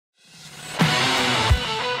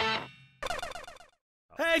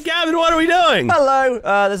Hey, Gavin, what are we doing? Hello.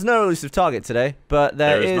 There's no elusive target today, but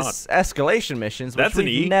there is escalation missions which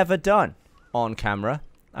we've never done on camera.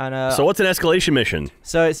 And so what's an escalation mission?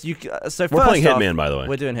 So it's you. So we're playing Hitman, by the way.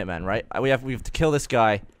 We're doing Hitman, right? We have to kill this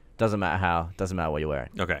guy. Doesn't matter how. Doesn't matter what you're wearing.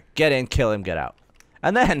 Okay. Get in, kill him, get out,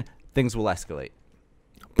 and then things will escalate.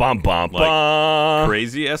 Bum bum bum.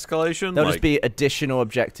 Crazy escalation. There'll just be additional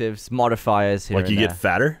objectives, modifiers here. Like you get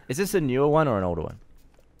fatter. Is this a newer one or an older one?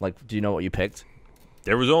 Like, do you know what you picked?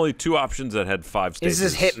 There was only 2 options that had 5 stages.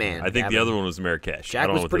 This is Hitman. I think the other one was Marrakesh. Jack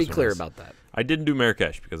was pretty clear about that. I didn't do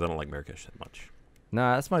Marrakesh because I don't like Marrakesh that much.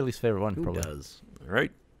 Nah, that's my least favorite one. Who probably does? All right.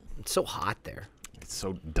 It's so hot there. It's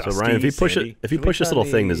so dusty. So Ryan, if you push sandy. if you push this little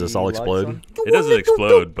thing, does this all explode? It doesn't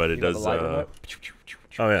explode, but it does.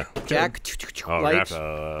 Oh yeah. Jack, lights.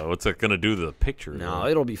 lights. What's it gonna do to the picture? No,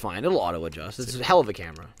 it'll be fine. It'll auto adjust. It's a hell of a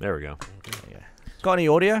camera. There we go. Got any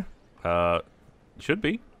audio? Should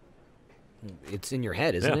be. It's in your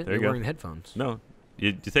head, isn't it? There you You're go. wearing headphones. No,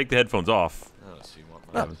 you take the headphones off. Oh, so you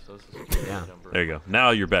want Yeah. There you go. Now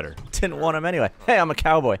you're better. Didn't want him anyway. Hey, I'm a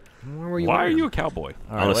cowboy. Why were you Why are wearing you a cowboy?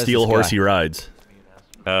 All right, On a where's steel this horse guy? he rides.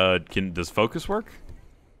 Does focus work?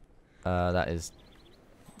 That is.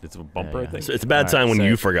 It's a bumper, Yeah. I think. So it's a bad sign when so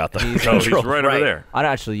you forgot the Oh, he's control. right over there. I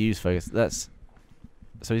don't actually use focus. That's.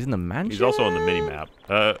 So he's in the mansion. He's also on the mini map.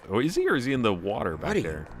 Is he or is he in the water back What are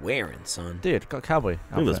there? you wearing, son? Dude, got a cowboy.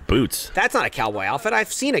 Look at those boots. That's not a cowboy outfit.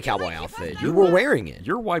 I've seen a cowboy outfit. You were wearing it.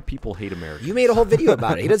 You're why people hate America. You made a whole video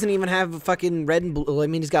about it. He doesn't even have a fucking red and blue. I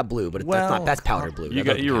mean, he's got blue, but that's powder blue. You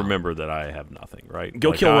That doesn't count. remember that I have nothing, right?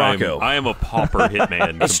 Go kill Rocco. I am a pauper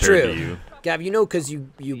hitman It's compared true. to you. Gav, you know because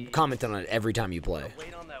you comment on it every time you play.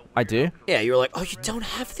 I do. Yeah, you're like, oh, you don't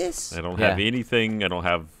have this? I don't Yeah. have anything. I don't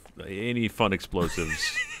have any fun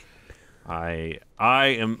explosives. I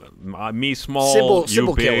am me small, Symbol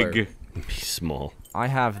you big. killer. He's small. I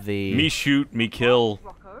have the. Me shoot, me kill.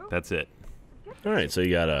 That's it. All right, so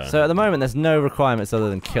you got a. So at the moment, there's no requirements other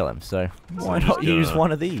than kill him. So why I'm not just use gonna-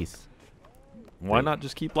 one of these? Why not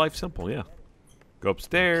just keep life simple? Yeah. Go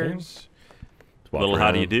upstairs. walk Little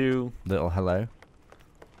how do you around. do? Little hello.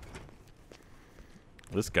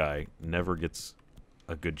 This guy never gets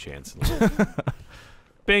a good chance. In life.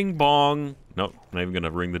 Bing bong. Nope, not even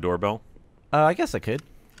gonna ring the doorbell. I guess I could.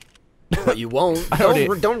 But you won't. I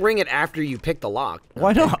already- Don't ring it after you pick the lock.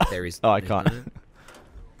 Why not? There he's, Oh, I can't.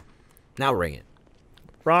 Now ring it.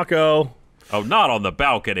 Rocco. Oh, not on the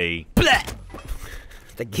balcony.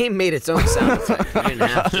 The game made its own sound effect. You didn't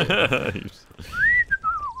have to.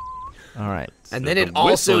 All right. And then The it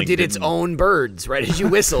also whistling did its didn't- own birds, right as you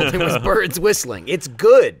whistled. It was birds whistling. It's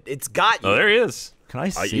good. It's got you. Oh, there he is. Can I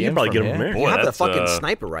see You him can probably from get him from here? here. You Boy, have the that's, fucking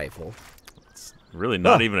sniper rifle. Really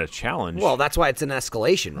not even a challenge. Well, that's why it's an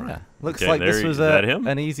escalation, right? Yeah. Looks Okay, like this there- was is that him?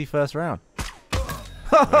 an easy first round.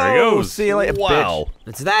 There he goes. See you later, Wow.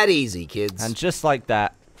 It's that easy, kids. And just like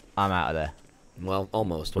that, I'm out of there. Well,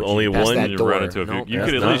 almost. With Once only you pass one, that you door. run into a few- Nope. you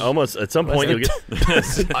That's could at not- least- almost at some point you'll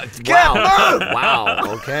get. Wow. Wow.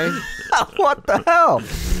 Okay. What the hell?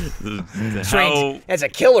 How, That's a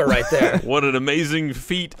killer right there. what an amazing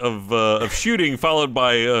feat of shooting followed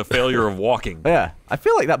by a failure of walking. Yeah, I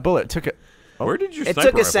feel like that bullet took it. Where did your It sniper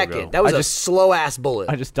took a rifle second. go? That was I a just- slow ass bullet.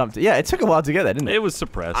 I just dumped it. Yeah, it took a while to get there, didn't it? It was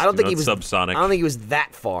suppressed. I don't think he it's was subsonic. I don't think he was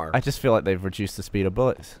that far. I just feel like they've reduced the speed of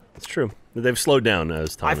bullets. It's true. They've slowed down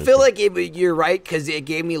as time. I has feel gone. like you're right because it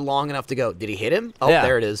gave me long enough to go. Did he hit him? Oh, Yeah.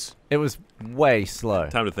 there it is. It was way slow.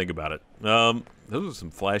 Time to think about it. Those are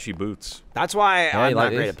some flashy boots. That's why Yeah, I'm you not like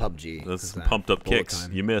great these? at PUBG. That's 'cause some that pumped up bullet kicks.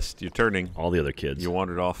 time. You missed. You're turning. all the other kids. You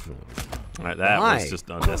wandered off. All right, that Why? was just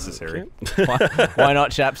unnecessary. Why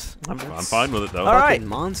not, chaps? I'm fine with it though. All right. Fucking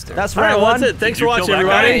monster. That's All right, round well, one. that's it. Thanks Did for you kill watching,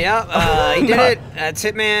 that guy? everybody. yeah, he did it. That's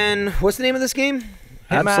Hitman. What's the name of this game?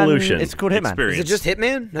 Hitman, Absolution. It's called Hitman. Experience. Is it just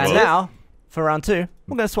Hitman? That's And it? now, for round 2,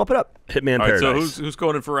 we're going to swap it up. Hitman All right, Paradise. so who's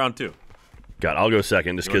going in for round 2? God, I'll go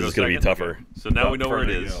second just You wanna because it's go going to be second? tougher. Okay. So now we know where it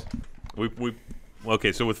There you is.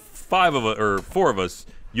 Okay, so with 5 of us or 4 of us,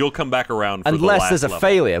 you'll come back around for the Unless last there's a level.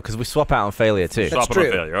 failure, because we swap out on failure too. Swap it true.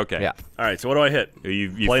 on failure. Okay. Yeah. All right, so what do I hit?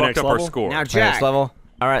 You Play fucked next up our level? score. Now, Next Jack. level.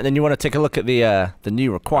 All right, then you want to take a look at the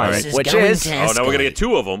new requirement, This is which going is... to Oh, now we're gonna get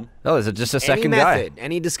 2 of them. Oh, is it just a Any second guy? method,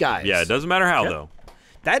 any disguise. Yeah, it doesn't matter how though.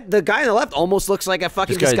 That the guy on the left almost looks like a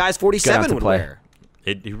fucking Just go- disguise just go out 47 to would play. wear.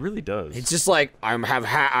 It really does. It's just like I have a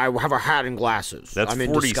hat and glasses. That's I'm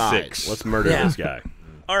in 46. disguise. Let's murder Yeah. this guy.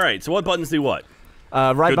 All right, so what buttons do what?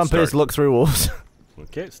 Right Good bumper is start. look through walls.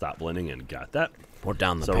 Okay, stop blending in. Got that. Or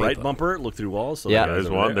down the So paper. right bumper, look through walls. So Yeah. the guys There's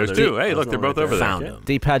over one. there. There's 2. Hey, there's look, they're one both right over there. Found Okay. him.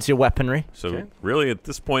 D-pad's your weaponry. So Okay. really, at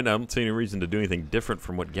this point, I don't see any reason to do anything different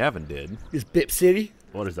from what Gavin did. Is Bip City?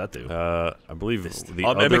 What does that do? I believe the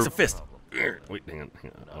Oh, other. it makes a fist. Wait, hang on.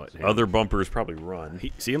 Oh, wait, hang Other bumpers probably run.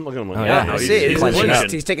 see him looking. Oh, yeah. no, I he's- see it. he's clenching clenching.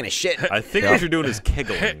 up. He's taking a shit. I think what you're doing is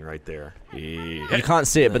kegling right there. You can't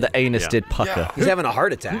see it, but the anus Yeah. did pucker. He's having a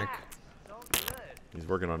heart attack. He's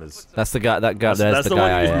working on his. That's the guy. That guy. That's There's the the one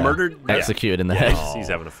guy who's I murdered? executed in the Yeah, head. he's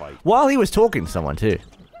having a fight, While he was talking to someone too.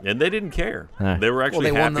 and they didn't care. No. They were actually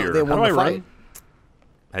Well, they won the- happier. they won How do the I fight. run?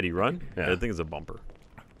 Had he run? Yeah. I think it's a bumper.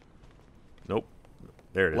 Nope.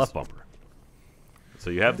 There it is. Left bumper. So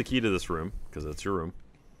you have the key to this room because that's your room.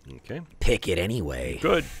 Okay. Pick it anyway.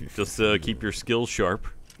 Good. Just keep your skills sharp.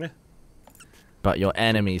 Yeah. But your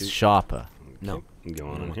enemy's sharper. No. Go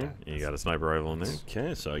on in here. You got a sniper rifle in there.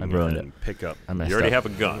 Okay, so I I can go ruined ahead and pick up. I messed You already up.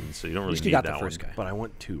 have a gun, so you don't really You need got that the first one. guy. But I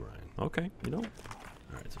want 2, Ryan. Okay. You know. All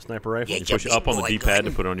right, so sniper rifle. You push up on the D-pad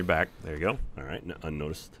to put it on your back. There you go. All right,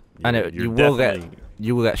 unnoticed. And You're you will definitely-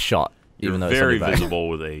 get shot, You're even though it's very on your back. visible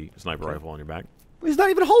with a sniper rifle on your back. He's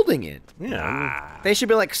not even holding it. Yeah. They should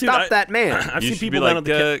be like, stop I- that man. I've You seen should people be down like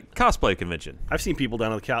at the cosplay convention. I've seen people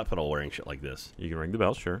down at the Capitol wearing shit like this. You can ring the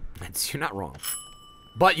bell, sure. You're not wrong.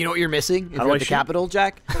 But you know what you're missing? If How do you're I at the shoot? Capitol,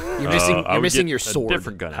 Jack? You're I missing would missing get your a sword.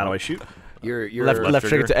 different gun. How do out. I shoot? Your Left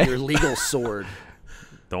trigger to your A. legal sword.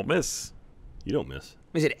 Don't miss. You don't miss.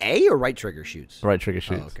 Is it A or right trigger shoots? Right trigger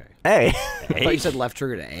shoots. okay. Hey. I thought you said left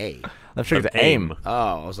trigger to A. Left trigger to aim.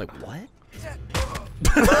 Oh, I was like, what?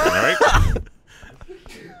 All right.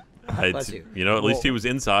 Bless you. You know, at least Well- he was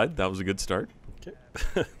inside. That was a good start.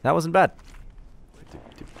 That wasn't bad.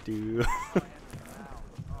 Do.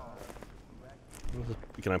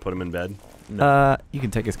 Can I put him in bed? You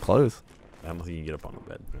can take his clothes. I don't think you can get up on the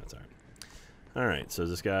bed. That's all right. All right, so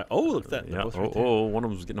this guy. Oh, look at that. Yeah. Both Oh, right there. one of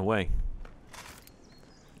them was getting away.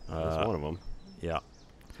 That's one of them. Yeah.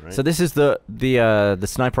 Right? So this is the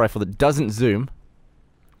sniper rifle that doesn't zoom.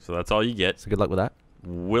 So that's all you get. So good luck with that.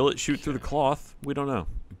 Will it shoot through the cloth? We don't know.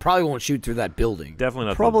 Probably won't shoot through that building. Definitely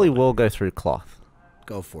not. Probably through the will go through cloth.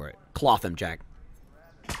 Go for it. Cloth him, Jack.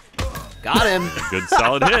 Got him. building. Good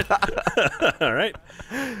solid hit. All right.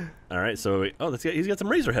 All right. So he's got some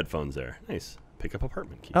Razer headphones there. Nice. Pick up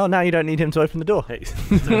apartment key. Oh, now you don't need him to open the door. Hey,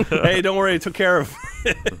 hey, don't worry. I took care of.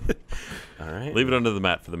 All right. Leave it under the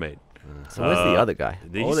mat for the maid. So where's the other guy?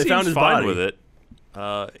 He Oh, they seems found his fine body. with it.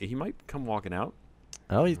 He might come walking out.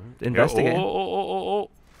 Oh, he's Yeah, investigating. Oh.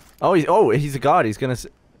 He's a guard. He's gonna.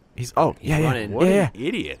 He's running. What yeah. an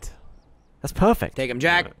idiot. That's perfect. Take him,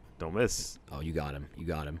 Jack. Don't miss. Oh, you got him. You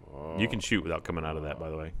got him. You can shoot without coming out of that, by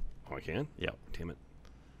the way. Oh, I can. Yep. Damn it.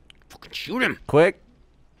 Fucking shoot him. Quick.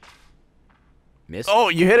 Miss. Oh,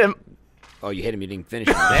 you hit him. Oh, you hit him. You didn't finish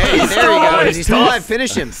him. There he goes. He's still alive.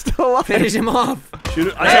 Finish him. Still alive. Finish him off. Shoot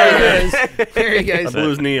it. There he goes. There he I goes. blew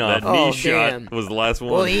his knee off. That knee Oh, shot damn. was the last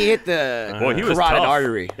one. Well, he hit the Boy, he was carotid tough.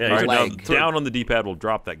 artery. Yeah, All he's right, now leg. down on the D-pad will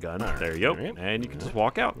drop that gun. There you go. Alright. And you can just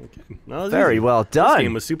walk out. No, that was Very easy. well This done.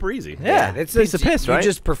 game was super easy. Yeah, it's piece of piss, right? You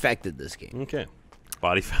just perfected this game. Okay.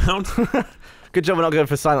 Body found. Good job we're not going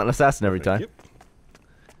for silent assassin every time. Yep.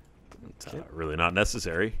 It's really not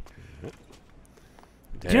necessary.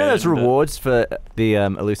 Do you know there's And, rewards for the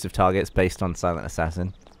elusive targets based on silent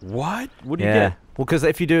assassin? What? What do you Yeah. get? Well, because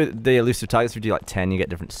if you do the elusive targets, if you do like 10, you get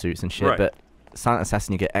different suits and shit. Right. But silent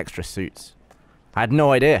assassin, you get extra suits. I had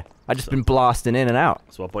no idea. I just been blasting in and out.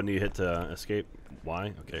 So what button do you hit to escape? Y?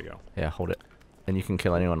 Okay. There you go. Yeah, hold it. Then you can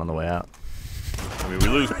kill anyone on the way out. I mean, we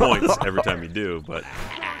lose points every time you do, but...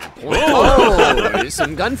 Oh, there's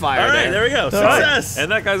some gunfire All right, there. there we go. Success.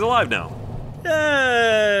 And that guy's alive now.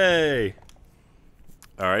 Yay!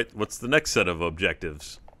 All right, what's the next set of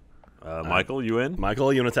objectives? Michael, you in?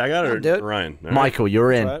 Michael, you want to tag out or do it. Ryan? All right. Michael,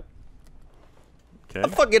 you're in. Okay.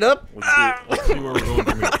 Fuck it up. Let's see where we're going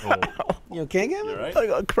from here. Oh. You okay, Gavin? All right. I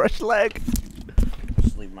got a crushed leg.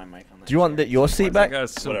 Just leave my mic on that. Do you want your seat That back?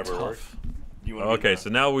 guy's so Whatever tough. works. You wanna be Okay, the- so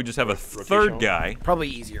now we just have a rotational? third guy. Probably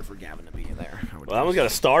easier for Gavin to be there. I would Well, that one's got a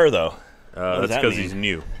star though. does That's that because mean? he's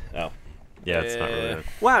new. Oh. Yeah, it's not really.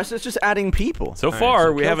 Wow, so it's just adding people. So far,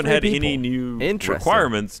 so we kill haven't 3 had any people. new Interesting.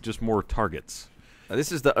 requirements, just more targets. Now,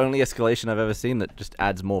 this is the only escalation I've ever seen that just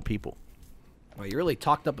adds more people. Well, you really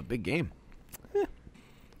talked up a big game.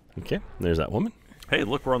 Okay. There's that woman. Hey,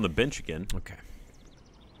 look, we're on the bench again. Okay.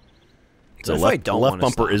 So What if I left, don't left wanna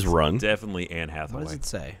bumper stop? is run. Definitely Anne What Hathaway. does it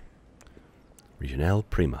say? Regional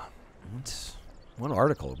Prima. What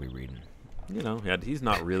article are we reading? You know, yeah, he's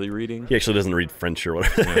not really reading. He actually doesn't read French or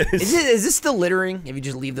whatever. Is this still littering? If you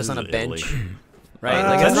just leave this on a This is bench, Italy. right?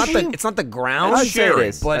 Like it's not Italy? the it's not the ground. I'd say it sharing,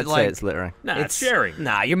 is. but I'd say like it's littering. Nah, it's it's sharing.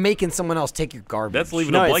 Nah, you're making someone else take your garbage. That's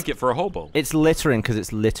leaving No, a it's- blanket for a hobo. It's littering because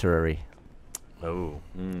it's literary. Oh.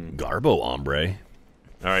 Garbo hombre.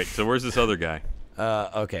 All right, so where's this other guy?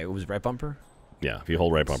 Okay, it was right bumper. Yeah, if you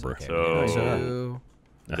hold right bumper. Okay, So- so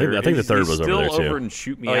I think the third was over there Still over too. in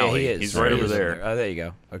Shoot Me Oh, yeah, Alley. he is. He's right He over is there. Oh, there you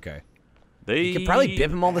go. Okay. They You could probably bip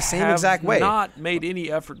him all the same have exact way. Not made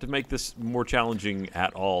any effort to make this more challenging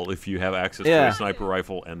at all. If you have access to Yeah. a sniper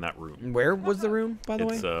rifle and that room, Where was the room, by the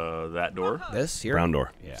it's way? that door, This here. Brown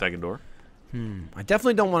door. Yeah. second door. I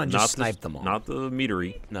definitely don't want to Not just the- snipe them all. Not the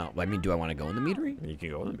meatery. No, I mean, do I want to go in the meatery? You can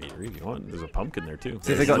go in the meatery if you want. There's a pumpkin there too.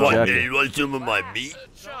 See if they got jerky. You want some of my meat?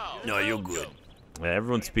 No, you're good. Yeah,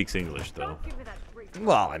 everyone speaks English though.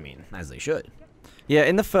 Well, I mean, as they should. Yeah,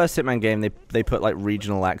 in the first Hitman game, they put like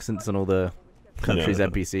regional accents on all the countries' Yeah.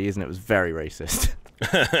 NPCs, and it was very racist.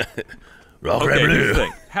 Okay, here's the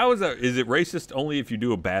thing. How is that? Is it racist only if you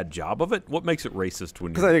do a bad job of it? What makes it racist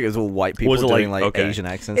when Because I you? think it was all white people Was it doing like- like okay. Asian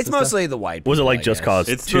accents. It's and stuff. mostly the white. Was it people, like I Just guess. Cause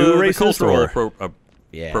It's 2 the racist cultural or?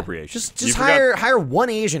 Yeah. appropriation. Just You forgot- hire one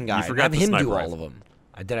Asian guy. you And forgot have the him sniper do all rifle. of them.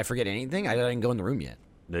 Did I forget anything? I didn't go in the room yet.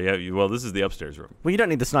 Yeah, well, this is the upstairs room. Well, you don't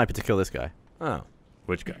need the sniper to kill this guy. Oh.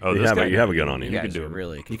 Which guy? Oh, You this have guy. you have a gun on you. You can guys do are it.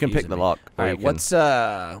 really You can pick confusing the me. lock. or All you right,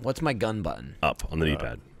 can- what's my gun button? Up on the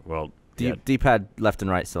D-pad. Well, D-pad left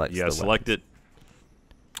and right selects yeah, the select it.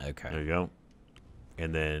 There Okay. you go.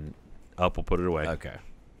 And then up will put it away. Okay.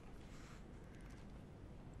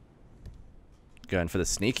 Going for the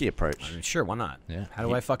sneaky approach. I mean, sure, why not? Yeah. How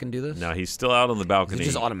do I fucking do this? Now he's still out on the Is balcony. it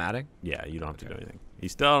just automatic? Yeah, you don't have to do anything.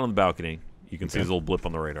 He's still out on the balcony. You can see his little blip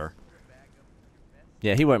on the radar.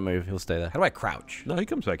 Yeah, he won't move. He'll stay there. How do I crouch? No, he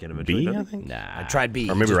comes back in eventually. B, I doesn't he? think. Nah. I tried B.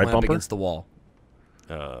 Or it maybe just right went up bumper? against the wall.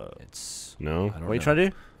 It's. No. I don't What are you know. trying to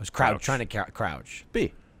do? I was Crouch. trying to crouch.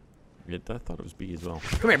 B. Yeah, I thought it was B as well.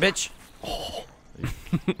 Come here, bitch.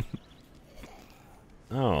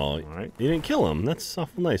 Oh, right. you didn't kill him. That's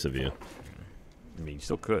awful nice of you. I mean, you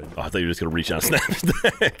still could. Oh, I thought you were just gonna reach out and snap his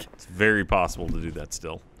neck. It's very possible to do that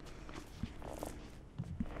still.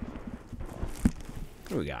 What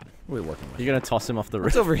do we got? What are we working with? You're gonna toss him off the roof.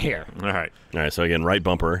 What's over here? All right. All right, so again, right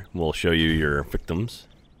bumper will show you your victims,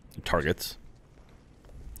 your targets.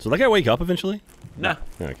 So that guy wake up eventually? Nah.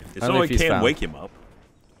 Okay. It's Only so I if he's can't found. wake him up.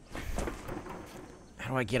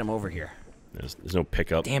 How do I get him over here? There's no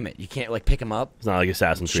pickup. Damn it! You can't like pick him up. It's not like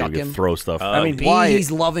Assassin's Creed. Chuck You can him. throw stuff. I mean, B, why?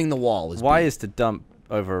 he's loving the wall. Why B. is to dump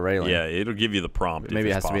over a railing? Yeah, it'll give you the prompt. if Maybe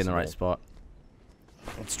it it's has to be in the right possible.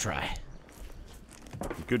 spot. Let's try.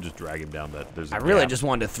 You could just drag him down that. There's a I really gap. just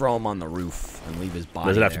wanted to throw him on the roof and leave his body.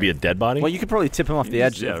 Does it have to there. be a dead body? Well, you could probably tip him off the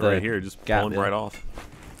edge. Yeah, of the right here. Just gap, pull him yeah. right off.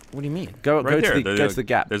 What do you mean? Go Right there. go to the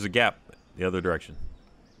gap. There's a gap the other direction.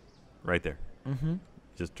 Right there. Mm-hmm.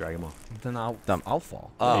 Just drag him off. Then I'll Dump. I'll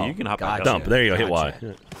fall. Yeah, Oh, you can hop back gotcha. up. Dump. There you go. Hit Y.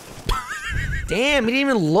 Gotcha. Damn, he didn't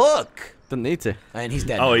even look. Doesn't need to. And he's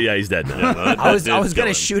dead. Oh now. yeah, he's dead now. Yeah, no, that I was did gonna kill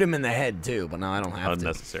him. shoot him in the head too, but now I don't have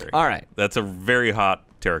Unnecessary. to. All right. That's a very hot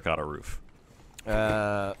terracotta roof.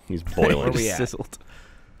 He's Where boiling. we at? Sizzled.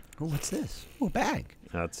 Oh, what's this? Oh, a bag.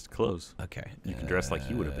 That's clothes. Okay. You can dress like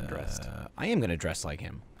he would have been dressed. I am gonna dress like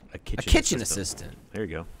him. A A kitchen, kitchen assistant. There you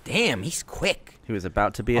go. Damn, he's quick. He was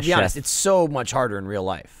about to be a I'll be chef. honest, it's so much harder in real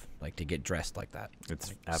life, like to get dressed like that.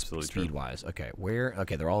 It's absolutely true. speed wise. Okay, where?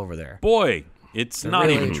 Okay, they're all over there. Boy, it's They're not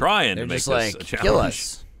really- even trying They're to make just this like a challenge. kill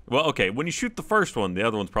us. Well, okay, when you shoot the first one, the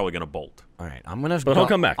other one's probably going to bolt. All right, I'm gonna. But he'll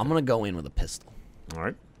come back. I'm gonna go in with a pistol. All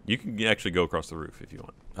right? You can actually go across the roof if you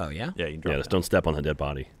want. Oh yeah. Yeah, you can drop Yeah, it just down. don't step on the dead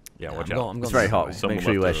body. Yeah, I'm watch going- out. I'm going It's very this hot. way. Someone Make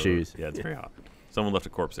sure you left wear a- shoes. Yeah, it's very hot. Someone left a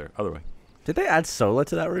corpse there. Other way. Did they add solar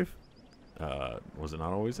to that roof? Was it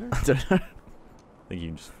not always there? I don't know. I think you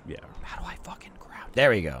can just, yeah, How do I fucking grab? There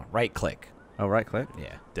we go. Right click. Oh, right click.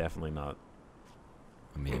 Yeah. definitely not.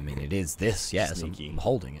 I mean, it is this. Yes, I'm Sneaky.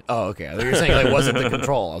 holding it. Oh, okay. I thought you were saying like, it wasn't the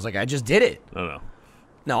control. I was like, I just did it. No.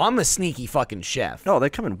 No, I'm a sneaky fucking chef. Oh, they're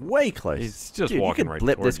coming way close. He's just Dude, walking you could right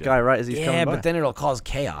blip towards this you. guy right as he's yeah, coming by. but then it'll cause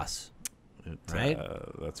chaos. Right?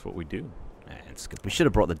 That's what we do. It's good. We should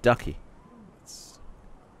have brought the ducky. It's,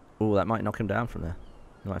 Oh, that might knock him down from there.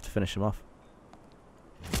 Might have to finish him off.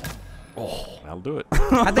 that'll do it.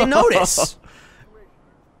 How'd they notice?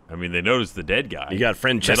 I mean, they noticed the dead guy. You got They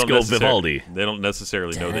Francesco don't necessar- Vivaldi. They don't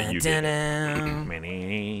necessarily know that you did it.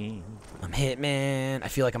 Dun-dun-dun. I'm Hitman. I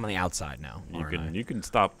feel like I'm on the outside now. You can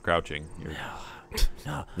stop crouching. You're,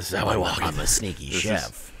 No, This is how I walk. I'm a sneaky This is-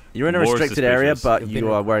 chef. You're in a More restricted area, suspicious. but You've you been-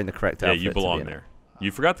 are wearing the correct yeah, outfit. you to be belong in it. there.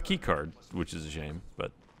 You forgot the key card, which is a shame.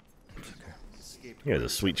 But He has a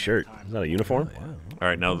sweet shirt. Is that a uniform? all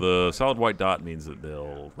right, now the solid white dot means that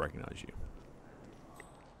they'll recognize you.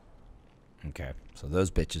 Okay, so those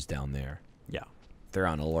bitches down there, Yeah. they're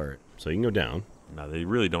on alert. So you can go down. No, they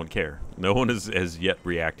really don't care. No one has yet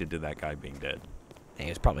reacted to that guy being dead. Hey,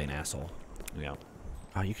 it's probably an asshole. Yeah.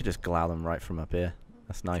 Oh, you could just glow them right from up here.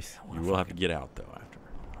 That's nice. You will have to get out though after.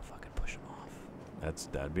 I'll fucking push him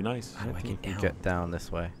off. That'd be nice. How do I get You down? get down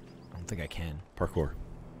this way. I don't think I can. Parkour.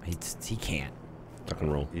 He can't. Rock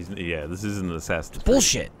and roll. Yeah, this isn't an Assassin's Creed.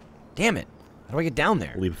 Bullshit. Damn it. How do I get down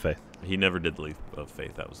there? Leap of faith. He never did the leap of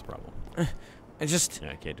faith. That was the problem. I just.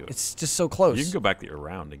 Yeah, I can't do it. It's just so close. You can go back the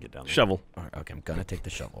around and get down there. Shovel. All right, okay, I'm gonna take the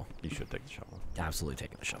shovel. You should take the shovel. Absolutely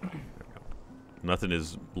taking the shovel. There we go. Nothing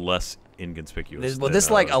is less inconspicuous. Will than, this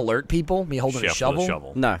like alert people? Me holding chef a shovel? with a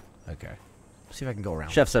shovel. No. Okay. See if I can go around.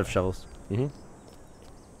 Chef said shovels. Mm-hmm.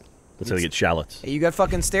 That's how they get shallots. Hey, you got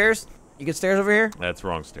fucking stairs? You get stairs over here? That's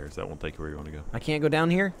wrong stairs. That won't take you where you want to go. I can't go down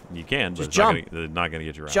here? You can, but Just it's jump. They're not gonna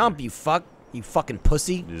get you around. Jump, there. you fuck. You fucking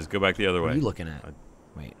pussy. You just go back the other What way. are you looking at?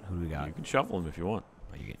 Wait, who do we got? You can shovel them if you want.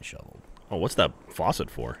 Oh, you're getting shoveled. Oh, what's that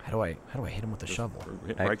faucet for? How do I hit him with the shovel?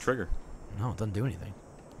 Hit X. right trigger. No, it doesn't do anything.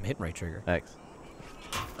 I'm hitting right trigger. X.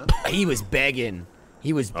 He was begging.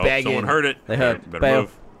 He was Oh, begging. someone heard it. They heard. Better Bail.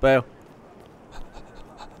 move. Bail.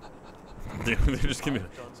 They're just giving me.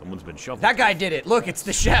 Someone's been shoveling. That guy did it. Look, it's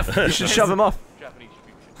the chef. You should shove him off.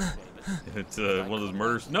 It's one of those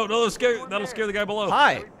murders. No, that'll scare the guy below.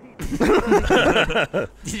 Hi.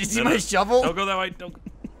 Did you see my shovel? Don't go that way. Don't.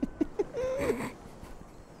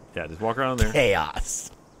 Yeah, just walk around there.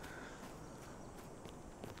 Chaos.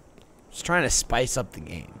 Just trying to spice up the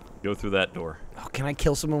game. Go through that door. Oh, can I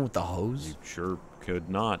kill someone with the hose? You sure could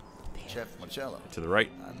not. Chef Marcello. To the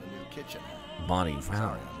right. I'm the new kitchen hand. Bonnie found.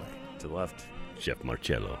 Sorry, I'm late. To the left. Chef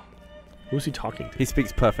Marcello. Who's he talking to? He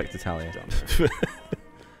speaks perfect Italian.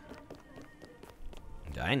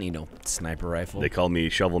 I need no sniper rifle. They call me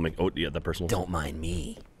Shovel Mc... Oh, yeah, that person. Don't mind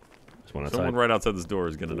me. There's one outside. Someone right outside this door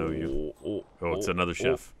is gonna know you. Oh, it's another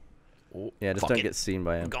chef. Yeah, just Fuck don't it. get seen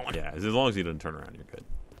by him. I'm going. Yeah, as long as he doesn't turn around, you're good.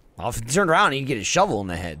 Well, if he turned around, he can get a shovel in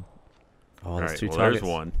the head. Oh, All there's right, two well, targets.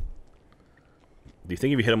 there's one. Do you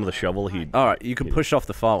think if you hit him with a shovel, he'd... Alright, you can push off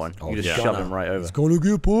the far one. Oh, You just yeah. shove him right over. gonna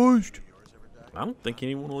get pushed. I don't think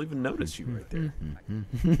anyone will even notice you right there.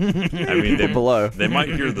 I mean, they, Below. they might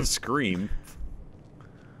hear the scream.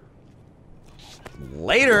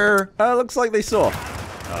 Later. Looks like they saw.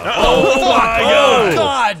 Oh, my Oh God!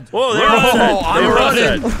 God! Whoa, they Oh, were I'm they were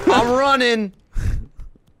running. upset. I'm running.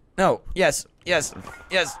 No. Yes. Yes.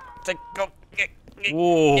 Yes. Take go.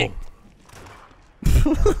 Whoa.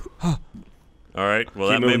 All right. Well,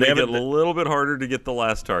 that may moving. They make it a haven't- little bit harder to get the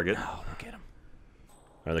last target. Oh, look at him.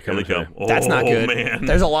 Are they Here coming they come. to Oh, That's not good. man.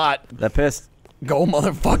 There's a lot. They're pissed. Go,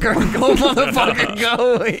 motherfucker. Go, motherfucker.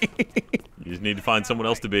 Go. You just need to find someone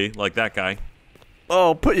else to be, like that guy.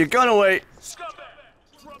 Oh, put your gun away.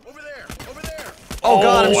 Over there! Over there! Oh,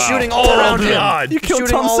 God. I'm wow. shooting all Oh, around him. God. You I'm killed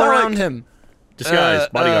shooting Tom all Selleck. around him. Disguise,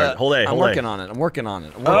 bodyguard. Hold A, I'm hold working A. on it. I'm working on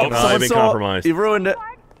it. I'm Oh, working on I've someone been saw. compromised. You ruined it.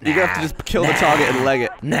 You're gonna have to just kill the target and leg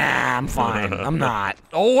it. it. Nah, I'm fine. I'm not.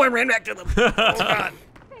 Oh, I ran back to them. Oh, God.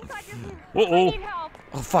 Uh-oh.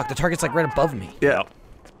 Oh, fuck. The target's like right above me. Yeah.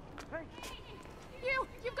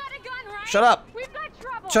 You've got a gun, right? Shut up. We've got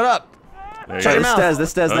trouble. Shut up. There you Shut go. your There's mouth. stairs. There's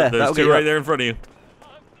stairs there. There's That'll get two you right up. there in front of you.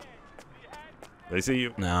 They see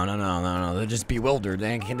you. No. They're just bewildered.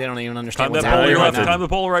 They don't even understand Climb what's that pole. happening You're right left. now. Climb the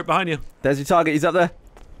pole right behind you. There's your target. He's up there.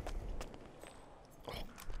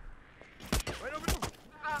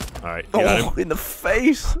 All right. You got Oh, him. in the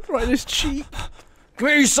face. Right in his cheek. Come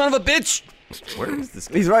here, you son of a bitch. Where is this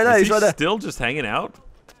guy? He's right there, Is he's he right there. Still just hanging out?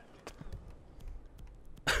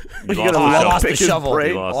 You're lost gonna the I shovel. lost the pick his shovel. brain.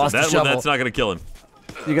 You lost Lost it. the That shovel. one, that's not going to kill him.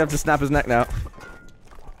 You're gonna have to snap his neck now.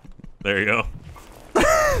 There you go.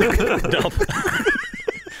 Dump.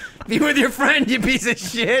 Be with your friend, you piece of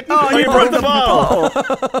shit. Oh, you broke the ball!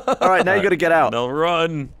 All right, now you gotta get out. Now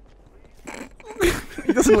run.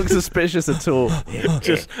 He doesn't look suspicious at all.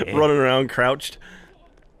 Just running around crouched.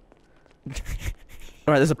 All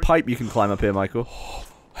right, there's a pipe you can climb up here, Michael.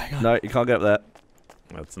 No, you can't get up there.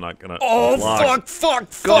 That's not going to... Oh, Locked. fuck.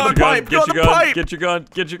 Got the pipe. Get Got your the gun. pipe. Get your gun.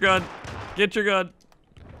 Get your gun. Get your gun.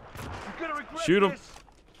 Shoot him.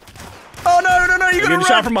 Oh no! You You're gotta getting run.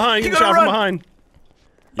 shot from behind. You You're getting gotta shot from run. behind.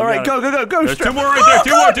 All right, go. There's straight- two more right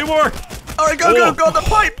there. Two more. All right, go. Got the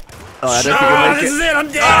pipe. Oh, I don't think Ah, you'll make this it. is it. I'm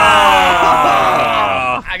dead.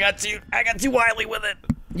 Ah! I got too wily with it.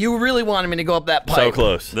 You really wanted me to go up that pipe. So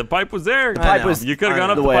close. The pipe was there. pipe was- You could have I gone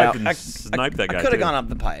know. up The the way pipe out. and sniped that guy. I could have too. gone up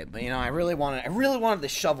the pipe, but you know, I really wanted to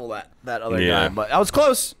shovel that other Yeah. guy. But I was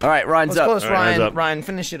close. All right, I Ryan's was up. close, All right, hands Ryan. up. Ryan,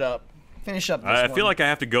 finish it up. Finish up this I one. feel like I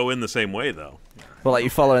have to go in the same way, though. Well, like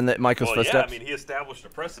you following Michael's footsteps. he established a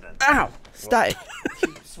precedent. Ow! Static.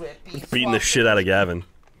 Beating the shit out of Gavin.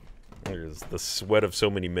 There's the sweat of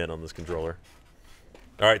so many men on this controller.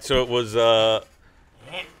 All right, so it was the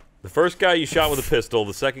first guy you shot with a pistol,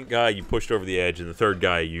 the second guy you pushed over the edge, and the third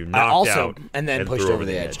guy you knocked out and then pushed threw over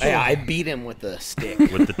the edge. Yeah, I beat him with the stick.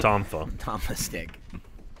 with the tomfa. Thomas stick.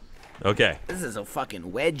 Okay. This is a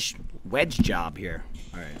fucking wedge job here.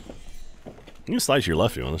 All right. You can slice your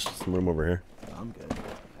left, you want. There's some room over here. I'm good.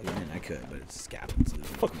 I mean, I could, but it's Gavin's.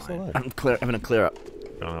 Fuck was that? I'm gonna clear up.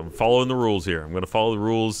 I'm following the rules here. I'm going to follow the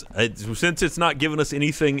rules. Since it's not giving us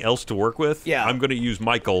anything else to work with, Yeah. I'm going to use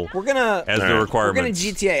Michael We're gonna as the we're requirements.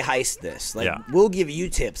 gonna GTA heist this. Like, Yeah. we'll give you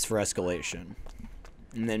tips for escalation,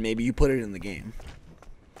 and then maybe you put it in the game.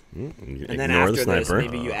 And then Ignore after the this, sniper.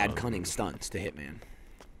 maybe you add cunning stunts to Hitman.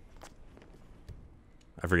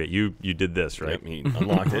 I forget, you did this, right? Yep, he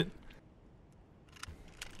unlocked it.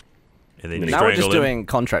 And then you Now we're just strangled him. doing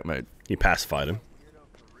contract mode. He pacified him.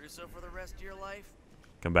 Caruso for the rest of your life?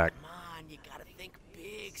 Come back. Come on, you gotta think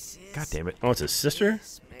big, sis. God damn it. Oh, it's his sister?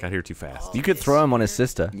 Got here too fast. You could throw him on his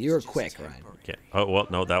sister. You're quick, Ryan. Yeah. Oh, well,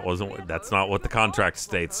 no, that wasn't. That's not what the contract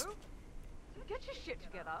states. Get your shit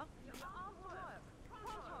together. It's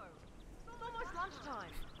almost lunchtime.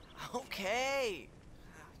 Okay.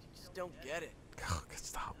 You just don't get it. Oh,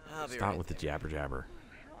 stop. I'll be Stop right with the jabber jabber.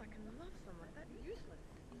 How I can love someone that useless.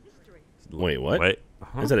 Mystery. Wait, what? Wait.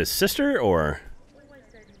 Is that his sister or? Always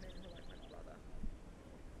dating men who are like my brother.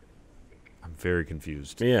 I'm very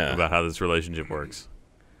confused Yeah. about how this relationship works.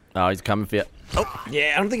 Oh, he's coming for you.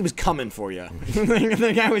 Yeah, I don't think he was coming for you.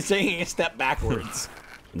 The guy was taking a step backwards.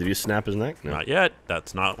 Did you snap his neck? No. Not yet.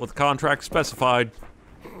 That's not what the contract specified.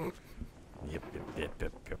 Yep.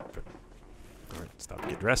 All right, stop.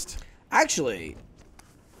 Get dressed. Actually,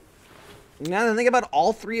 now that I think about it,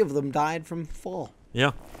 all three of them died from fall.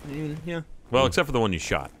 Yeah. Yeah. Well, except for the one you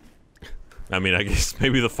shot. I mean, I guess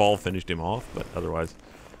maybe the fall finished him off, but otherwise.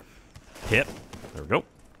 Hit. There we go.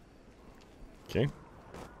 Okay.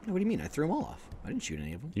 What do you mean? I threw them all off. I didn't shoot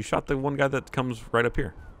any of them. You shot the one guy that comes right up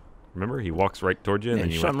here. Remember? He walks right towards you, and Yeah, then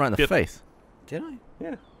you you shot went, him right in the "Hit." face. Did I?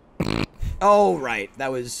 Yeah. Oh, right.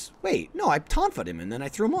 That was... Wait, no, I tonfed him, and then I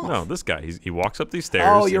threw him off. No, this guy. He walks up these stairs.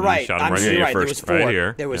 Oh, you're and right. You shot him I'm right you're here right. There first. was four. Right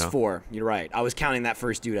here. There was yeah. 4. You're right. I was counting that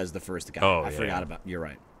first dude as the first guy. Oh, I yeah, forgot yeah. about... You're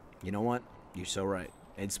right. You know what? You're so right.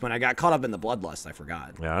 It's when I got caught up in the bloodlust, I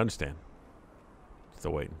forgot. Yeah, I understand.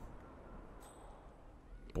 Still waiting.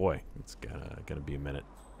 Boy, it's gonna be a minute.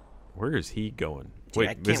 Where is he going? Dude, I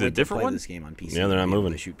Wait, can't is it wait a different to play one? this game on PC. Yeah, they're not and be able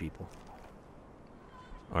moving. To shoot people.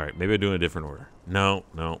 All right, maybe I'm doing a different order. No.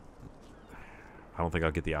 I don't think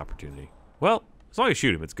I'll get the opportunity. Well, as long as I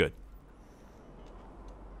shoot him, it's good.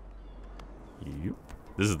 Yep.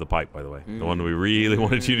 This is the pipe, by the way. The one we really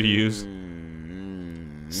wanted you to use.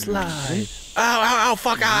 Slide. Ow,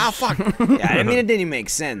 fuck, ow, fuck. Yeah, I mean, it didn't even make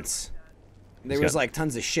sense. There He's was got- like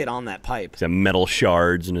tons of shit on that pipe. He's got metal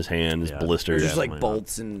shards in his hand, his Yeah. blisters. There's just like Definitely not.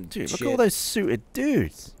 bolts and Dude, shit. look at all those suited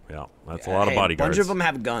dudes. Yeah, that's a lot of Hey, bodyguards. A bunch of them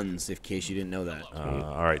have guns, in case you didn't know that.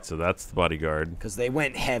 All right, so that's the bodyguard. Because they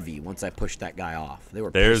went heavy once I pushed that guy off. They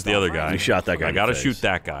were. There's pissed the off. other guy. You shot that guy I in the gotta face. shoot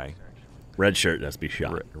that guy. Red shirt has to be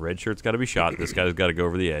shot. Red shirt's got to be shot. This guy's got to go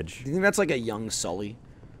over the edge. Do you think that's like a young Sully?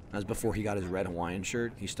 That was before he got his red Hawaiian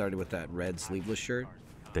shirt. He started with that red sleeveless shirt.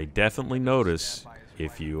 They definitely notice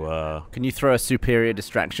if you. Can you throw a superior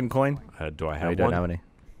distraction coin? Do I No, have you don't one? have any.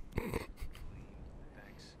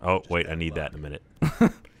 Oh wait, I need that in a minute. Are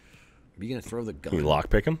you gonna throw the gun? Can you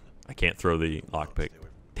lockpick him? I can't throw the lockpick.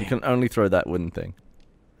 You can only throw that wooden thing.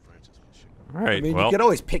 All right, I mean, well, you could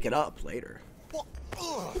always pick it up later.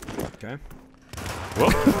 Okay.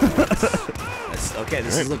 Okay,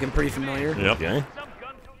 this is looking pretty familiar. Yep. Okay.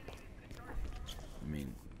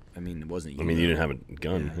 I mean, it wasn't you. I mean, you though. didn't have a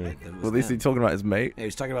gun. Yeah, yeah. that was Well, at least them. he's talking about his mate. Yeah, he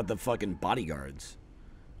was talking about the fucking bodyguards.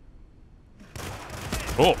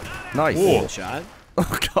 Oh, Nice. Whoa. Good shot.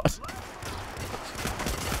 Oh, God.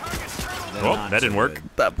 They're Oh, not that so didn't work. good.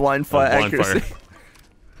 That blind fire blind accuracy.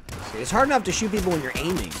 fire. It's hard enough to shoot people when you're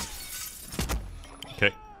aiming.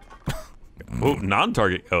 Okay. Oh,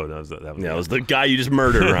 non-target. Oh, that was Yeah, it was the guy you just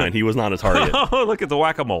murdered, Ryan. He was not a target. Oh, look at the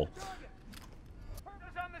whack-a-mole.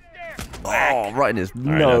 Oh, right in his All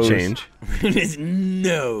right, now nose. change. In his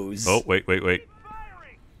nose. Oh, wait.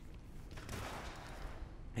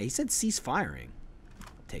 Hey, he said cease firing.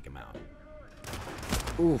 Take him out.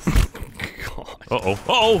 Oof.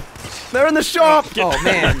 Uh-oh. They're in the shop. Oh,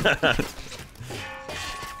 man.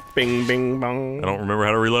 Bing, bing, bong. I don't remember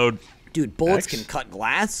how to reload. Dude, bullets X? can cut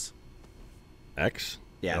glass? X.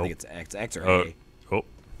 Yeah, I Nope. think it's X or Oh. A.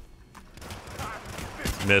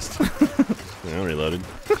 Missed. Yeah, reloaded.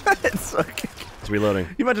 It's okay. It's reloading.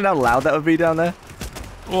 You imagine how loud that would be down there?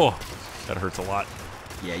 Oh, that hurts a lot.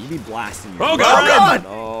 Yeah, you'd be blasting your Oh, God.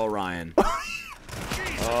 Oh, Ryan.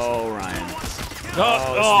 Oh, Ryan.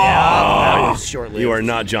 Oh, That was short-lived. You are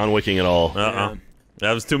not John Wicking at all. Uh-uh.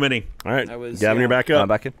 That was too many. All right, That was- Gavin, yeah. you're back I'm up.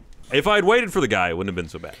 back in. If I had waited for the guy, it wouldn't have been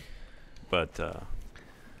so bad. But,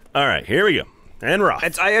 All right, here we go. And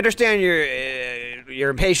Roth. I understand your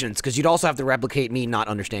impatience, because you'd also have to replicate me not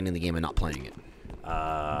understanding the game and not playing it.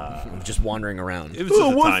 I'm just wandering around. It was just a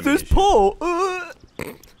what's timing this issue. pole?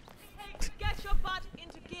 Hey, get your butt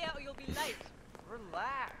into gear or you'll be late.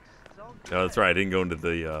 Relax. It's all good. Oh, that's right. I didn't go into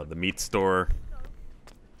the meat store.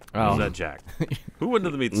 Oh. Was that Jack? Who went to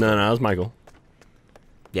the meat store? No, that was Michael.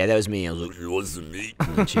 Yeah, that was me. I was like, "What's the meat?"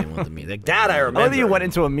 And she didn't want the meat. Like, Dad, I I remember. whether you went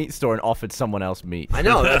into a meat store and offered someone else meat. I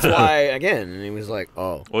know. That's why. Again, and he was like,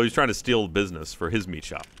 "Oh." Well, he's trying to steal business for his meat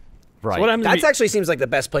shop. Right. So what happens? That actually seems like the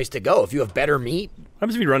best place to go if you have better meat. What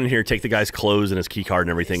happens if you run in here, take the guy's clothes and his key card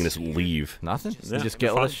and everything, and just leave? Nothing. Yeah, you just get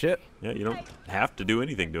you're all this fine. shit. Yeah, you don't have to do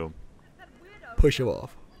anything to him. Push him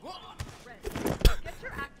off. Get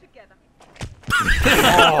your act together.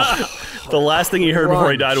 The last thing he heard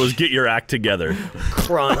before he died was "Get your act together."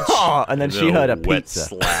 Crunch. Oh, and then she The heard a wet pizza.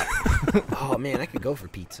 slap. Oh man, I could go for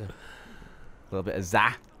pizza. A little bit of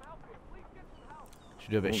za.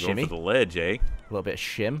 Should do a bit of We'll go shimmy. for the ledge, eh? A little bit of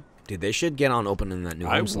shim. Dude, they should get on opening that new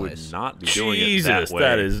I home would slice. not be doing it Jesus, that way.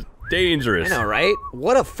 that is dangerous. I know, right?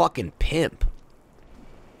 What a fucking pimp.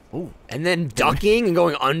 Ooh. And then ducking and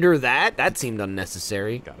going under that seemed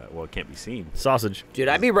unnecessary. Well, it can't be seen. Sausage. Dude,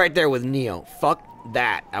 I'd be right there with Neo. Fuck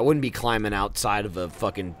that. I wouldn't be climbing outside of a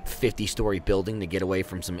fucking 50-story building to get away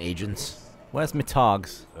from some agents. Where's my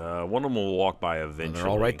togs? One of them will walk by eventually. They're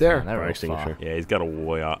all right there. They're Fire real extinguisher. far. Yeah, he's got a I'm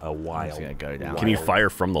while. just gonna go down. Can you fire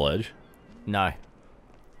from the ledge? No.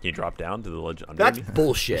 Can you drop down to the ledge That's underneath?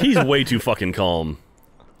 bullshit. He's way too fucking calm.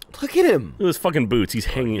 Look at him. Look at his fucking boots. He's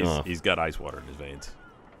hanging off. He's got ice water in his veins.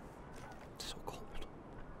 So cold.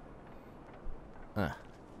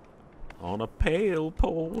 On a pale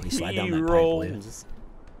pole, you slide down he that pipe, will you? rolls.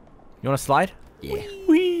 You want to slide? Yeah.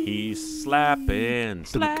 He's slapping.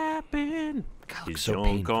 God, He's looks so junk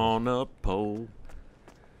painful. on a pole.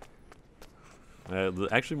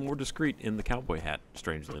 Actually, more discreet in the cowboy hat,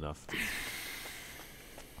 strangely enough.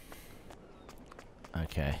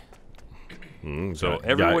 Okay. So Guy-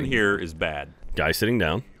 everyone here is bad. Guy sitting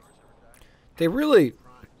down. They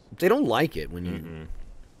don't like it when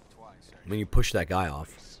you push that guy off.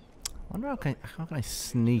 I wonder how can I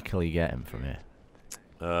sneakily get him from here?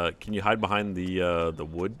 Can you hide behind the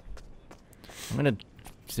wood? I'm gonna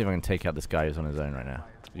see if I can take out this guy who's on his own right now.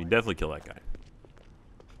 You can definitely kill that guy.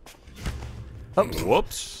 Oh.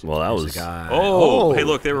 Whoops. Well, that was Guy. Oh, hey,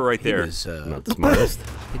 look, they were right He there. was, not the smartest.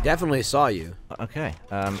 he definitely saw you. Okay.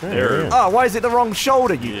 There. Oh, why is it the wrong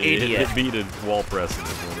shoulder, you Yeah, idiot? It beat a wall press in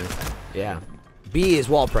this one. Yeah. B is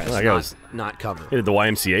wall press, that guy was- not cover. He did the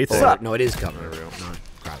YMCA thing. Sup? No, it is cover. Not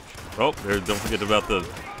crouch. Oh, there! Don't forget about the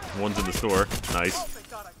ones in the store. Nice.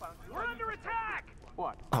 We're under attack.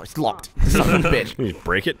 What? Oh, it's locked. Son of a bitch. Can you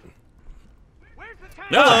break it? Where's the tank?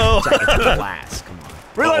 No! Glass. Come on.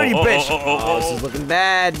 Reload, you bitch! Oh, this is looking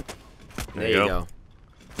bad. There you you go.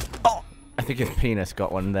 go. I think his penis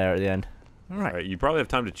got one there at the end. All All right. right, you probably have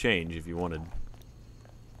time to change if you wanted.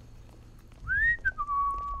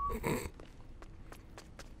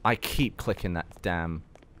 I keep clicking that damn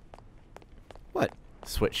What?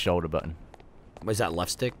 switch shoulder button. Was that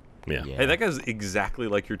left stick? Yeah. Yeah. Hey, that guy's exactly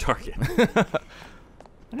like your target.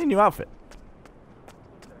 I need a new outfit.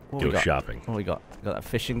 What we Go got? shopping. What we got? Got that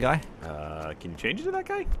fishing guy? Can you change it to that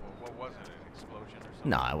guy?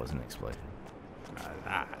 No, it wasn't an explosion.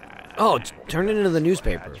 Oh, turn it into the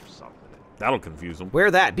newspaper. That'll confuse him. Wear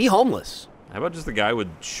that. Be homeless. How about just the guy with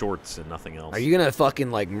shorts and nothing else? Are you gonna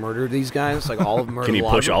fucking like murder these guys? Like all of them? Can you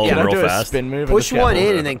push all of Yeah, them don't real do a fast? spin move. and Push just get one them.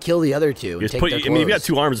 in and then kill the other two. And Just take put, their I mean, if you got clothes.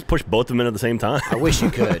 2 arms, push both of them in at the same time. I wish you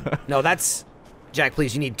could. No, that's Jack.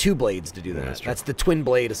 Please, you need 2 blades to do that. that's That's the twin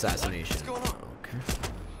blade assassination.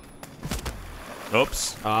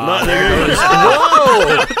 Oops. No, there goes.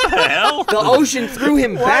 Whoa! hell? The ocean threw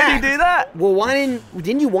him Why back. did you do that? Well, why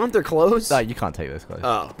didn't you want their clothes? No, you can't take those clothes.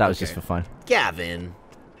 Oh, that was just okay. for fun. Gavin.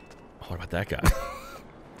 What about that guy?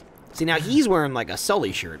 See, now he's wearing like a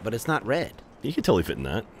Sully shirt, but it's not red. You could totally fit in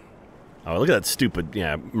that. Oh, look at that stupid.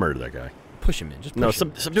 Yeah, murder that guy. Push him in. Just push No,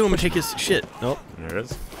 him. subdue him and take his shit. Nope. There it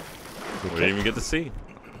is. We didn't even get to see.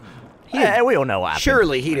 Yeah, we all know what happened.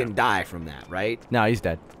 Surely he didn't die from that, right? No, he's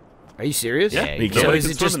dead. Are you serious? Yeah, he killed Nobody is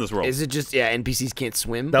can it swim just in this world. is it just NPCs can't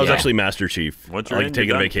swim? That was Yeah. actually Master Chief. Once you're like in, taking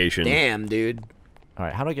you're a done. vacation. Damn, dude. All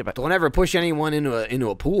right, how do I get back? Don't ever push anyone into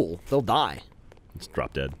a pool. They'll die. It's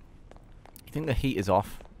drop dead. You think the heat is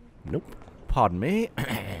off? Nope. Pardon me.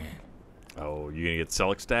 Oh, you gonna get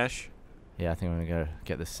Selleck stash? Yeah, I think I'm gonna go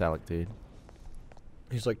get this Selleck dude.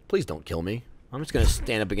 He's like, please don't kill me. I'm just gonna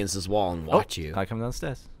stand up against this wall and watch you. Can I come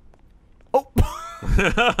downstairs?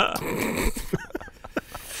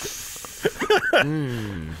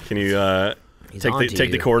 Can you He's take onto the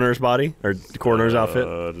you. coroner's body or the coroner's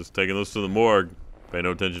outfit? Just taking those to the morgue. Pay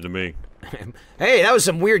no attention to me. Hey, that was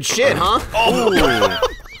some weird shit, huh?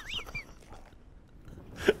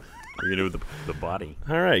 You're gonna do with the body.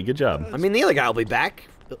 All right, good job. I mean, the other guy will be back.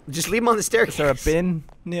 Just leave him on the staircase. Is there a bin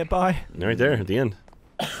nearby? Right there at the end.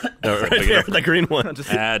 No, right there, the green one. Just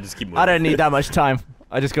keep moving. I don't need that much time.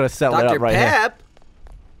 I just gotta settle it Dr. up right here. Pep.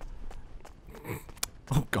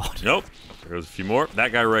 Oh God. Nope. There goes a few more.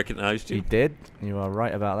 That guy recognized He you. did. You are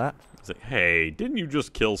right about that. He's like, hey, didn't you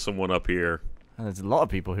just kill someone up here? And there's a lot of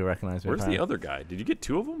people who recognize me. Where's the apparently. other guy? Did you get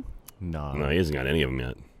 2 of them? No. No, he hasn't got any of them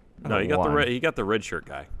yet. No, you got one. he got the red shirt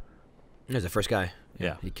guy. There's the first guy.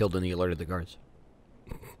 Yeah. He killed and he alerted the guards.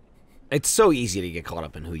 It's so easy to get caught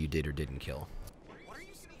up in who you did or didn't kill.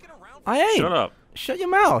 I ain't. Shut up. Shut your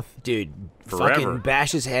mouth. Dude, Forever. fucking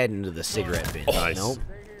bash his head into the cigarette bin. Nice. Nope.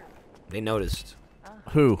 They noticed.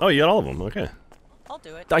 Who? Oh, you got all of them. Okay. I'll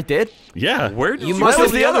do it. I did. Yeah. Where did You you must kill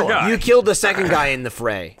have the other guy? You killed the second guy in the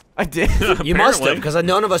fray. I did. You must have, Apparently. because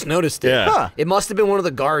none of us noticed it. Yeah. Huh. It must have been one of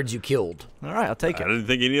the guards you killed. All right, I'll take I it. didn't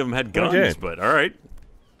think any of them had guns, Okay. but all right.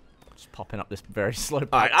 Just popping up this very slow.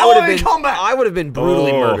 All right, I would have in been. combat. I would have been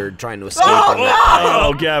brutally Oh. murdered trying to escape. on that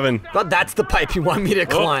Oh, Gavin. pipe. But that's the pipe you want me to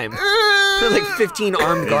climb. There are like 15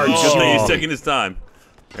 armed guards. Good thing he's Oh. taking his time.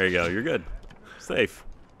 There you go. You're good. Safe.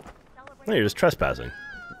 No, you're just trespassing.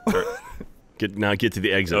 Get to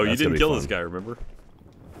the exit. Oh, you That's didn't gonna be kill fun. this guy, remember?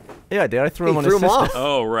 Yeah, I did. I threw him He on threw his him sister. off.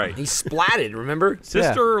 Oh, right. He splatted, remember?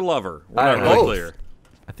 Sister or lover? We're I not don't really know. clear.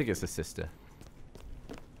 I think it's a sister.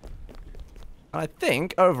 I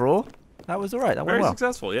think overall that was all right. That went Very well.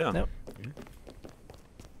 successful, yeah. Yep.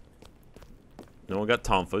 No one got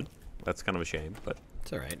Tomfoot. That's kind of a shame, but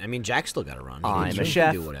It's all right. I mean, Jack still got to run. He I'm can a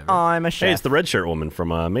chef. Do whatever. I'm a chef. Hey, it's the red shirt woman from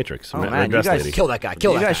Matrix. Oh, Red man, you dress guys lady. Kill that guy.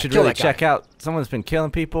 Kill you that guy. guys should Kill really that guy. check out. Someone's been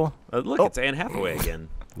killing people. look, Oh. it's Anne Hathaway again.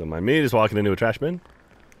 Don't mind me just walking into a trash bin.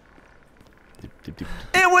 Deep, deep, deep.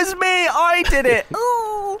 It was me. I did it.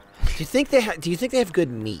 Ooh. Do you think they have good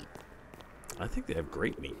meat? I think they have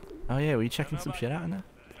great meat. Oh yeah, were you checking some shit out in there?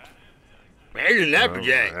 There's an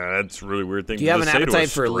appetite. That's a really weird thing Do you to have just an say to a appetite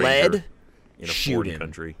for stranger lead? in a Shoot foreign him.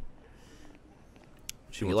 country.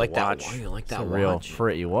 She You wants like a that? watch. You like It's a that real watch?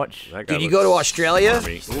 pretty watch. That guy Dude, you go to looks Australia?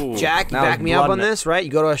 smarmy. Ooh. Jack, you Now back me up on blood- this, right?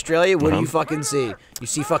 You go to Australia, what do you fucking see? You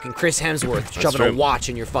see fucking Chris Hemsworth shoving a true. watch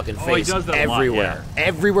in your fucking he face does that a lot, everywhere.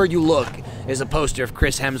 Everywhere you look is a poster of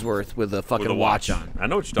Chris Hemsworth with a fucking With a watch on. I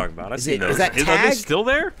know what you're talking about. I've Is seen it- those. is that Are they tag? still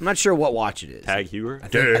there? I'm not sure what watch it is. Tag Hewer? I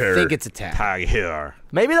think it's a tag. Tag here.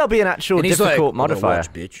 Maybe there'll be an actual And he's difficult like, "I'm gonna modifier.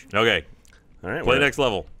 watch, bitch. Okay, All right. play we're- next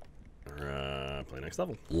level. Play next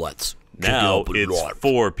level. Let's. Now kick it up a it's lot.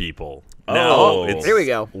 4 people. Oh, Now it's Here we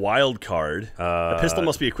go. Wild card. A pistol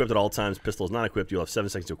must be equipped at all times. Pistol is not equipped. You'll have 7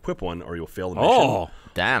 seconds to equip one, or you'll fail the mission. Oh,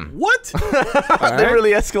 Damn. What? They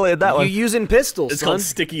really escalated that You one. using pistols, It's son. called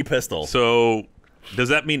sticky pistol. so does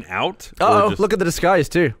that mean out? or Uh oh, just- look at the disguise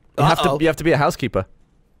too. You have Uh-oh. to be a housekeeper.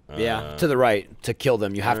 Yeah, to the right to kill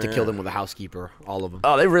them. You have to kill them with a housekeeper. All of them.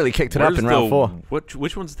 Oh, they really kicked it up Where's in round 4.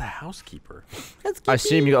 Which one's the housekeeper? I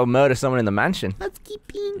assume you got to murder someone in the mansion. All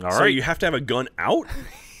So right. you have to have a gun out?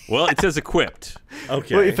 Well, it says equipped.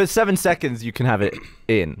 Okay. Well, for 7 seconds you can have it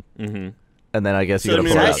in, and then I guess you so got I to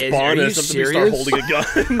mean, pull it I out. Is- spawn are you and something start serious? holding a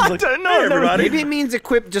gun. I don't know, Hey, no. everybody. Maybe it means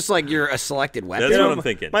equipped just like you're a selected weapon. That's what I'm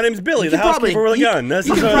thinking. My name's Billy, You the could probably- housekeeper with a you- gun. That's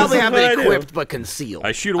You just can what- probably that's have what I it do. equipped but concealed.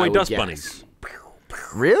 I shoot away would dust guess. bunnies.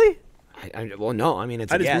 Really? Well, no. I mean,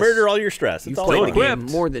 it's I a just guess. murder all your stress. You That's all played I the want. equipped.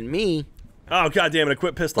 game more than me. Oh, god damn it,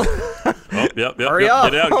 equip pistol. Oh, yep. Hurry yep.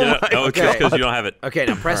 up. Get out. Get out. Oh, it's Okay. because you don't have it. Okay,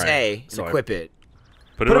 now press All right. A and Sorry. equip it.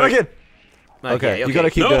 Put Put it away. back in. Okay, you got to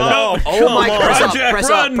keep No, doing that. no. Oh, Oh my come god! Press on. up! Jack, Press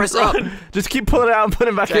run, up! Press run. up! Just keep pulling it out and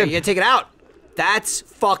putting it back Okay, in. you gotta take it out. That's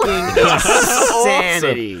fucking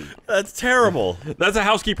insanity. That's terrible. That's a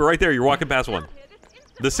housekeeper right there. You're walking past one.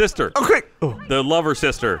 The sister. Oh, quick! Oh. The lover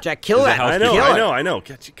sister. Jack, kill is a that. I housekeeper. know, Kill I it. know, I know.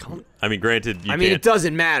 Catch you, come. I mean, granted, you I mean, can't. it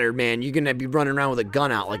doesn't matter, man. You're gonna be running around with a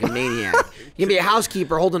gun out like a maniac. You're gonna be a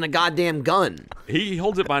housekeeper holding a goddamn gun. He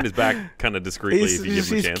holds it behind his back kind of discreetly if you give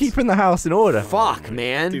him a He's chance. keeping the house in order. Fuck,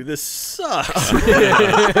 man. Dude, this sucks.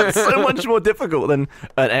 It's so much more difficult than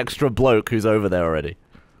an extra bloke who's over there already.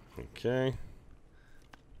 Okay.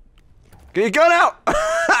 Get your gun out!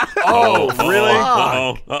 Oh, really?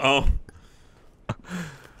 Uh-oh. Uh-oh.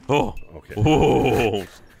 Oh. Okay. Oh.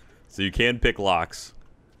 So you can pick locks.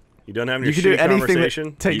 You don't have You any can do shitty anything conversation?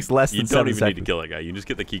 that takes you, less you than don't 7 even seconds. need to kill that guy. You just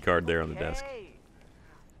get the key card there on the desk Hey.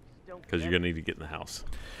 Don't because you're get gonna need to get in the house.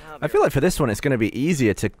 I feel like for this one, it's going to be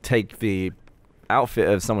easier to take the outfit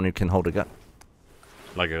of someone who can hold a gun.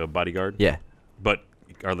 Like a bodyguard. Yeah. But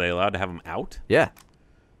are they allowed to have him out? Yeah.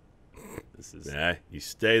 This is Yeah, you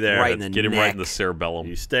stay there. Right in let's the get him right in the neck. cerebellum.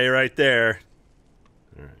 You stay right there.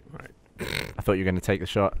 All right. I thought you were going to take the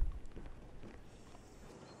shot.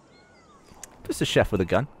 Just a chef with a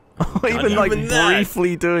gun. Even even like that.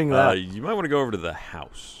 briefly doing that. You might want to go over to the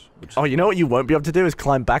house. Oh, you know what you won't be able to do is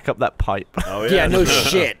climb back up that pipe. Oh Yeah, no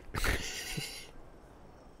shit.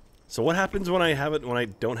 So what happens when I have it? When I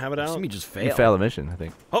don't have it out? Let me just fail. You fail a mission, I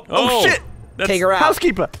think. Oh, shit! That's, Take her out.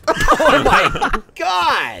 Housekeeper! Oh my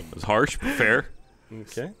god! That was harsh, but fair.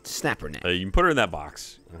 Okay. Snap her neck. You can put her in that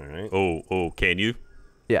box. All right. Oh, can you?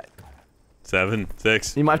 Yeah. 7,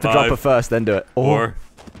 6. You might have to 5, drop her first, then do it. Oh. 4,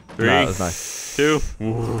 3, No, that was nice. 2.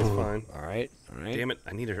 That's fine. All right. Damn it!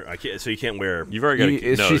 I needed her. I can't. So you can't wear. You've already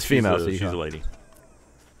got. No, she's female, so you she's a can't. lady.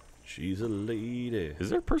 She's a lady. Is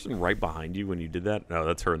there a person right behind you when you did that? No,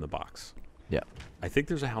 that's her in the box. Yeah. I think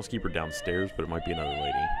there's a housekeeper downstairs, but it might be another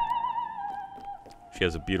lady. She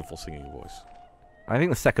has a beautiful singing voice. I think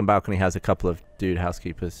the second balcony has a couple of dude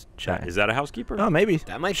housekeepers chatting. Is that a housekeeper? Oh, maybe.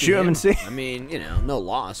 That might be Shoot him and see. I mean, you know, no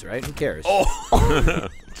loss, right? Who cares? Oh!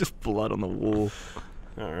 Just blood on the wall.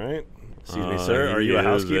 All right. Excuse me, sir. Are you a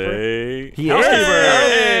housekeeper? He is. Housekeeper!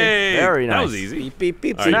 Hey! Very That nice. was easy. Beep, beep,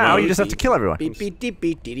 beep. All right, Now you you just have to kill everyone. Beep, beep, beep,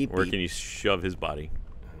 beep, beep, beep. Where can you shove his body?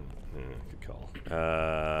 Good call.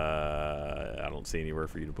 I don't see anywhere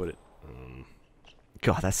for you to put it.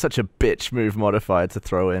 God, that's such a bitch move modifier to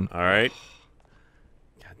throw in. All right.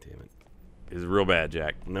 God damn it. It's real bad,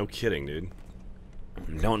 Jack. No kidding, dude.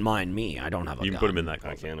 Don't mind me. I don't have a You gun. can put him in that I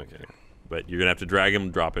closet. can. Okay. But you're going to have to drag him,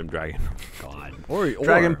 drop him, drag him. God. Or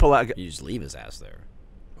Drag him, pull out. You just leave his ass there.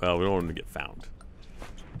 Well, we don't want him to get found.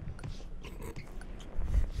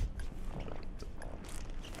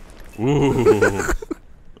 Ooh.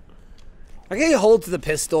 I think he holds the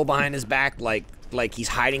pistol behind his back like he's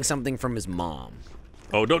hiding something from his mom.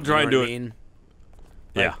 Oh, don't try You and know do what I it. mean?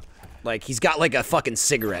 Yeah. Like he's got like a fucking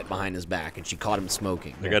cigarette behind his back, and she caught him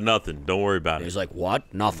smoking. I got nothing. Don't worry about And it. he's like,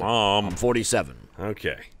 "What? Nothing. Mom. I'm 47."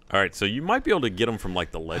 Okay. All right, so you might be able to get him from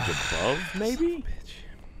like the ledge above, maybe?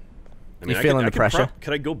 I You feeling the pressure?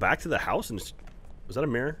 Could I go back to the house and just... Was that a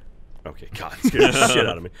mirror? Okay, God, it scared the shit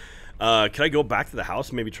out of me. Can I go back to the house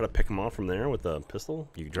and maybe try to pick him off from there with a pistol?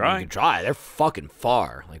 You can You try. can try. They're fucking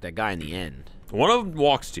far. Like that guy in the end. One of them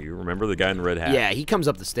walks to you. Remember the guy in the red hat? Yeah, he comes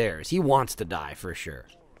up the stairs. He wants to die for sure.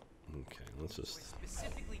 Okay, let's just...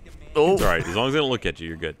 Oh. It's all right. As long as they don't look at you,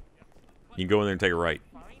 you're good. You can go in there and take a right.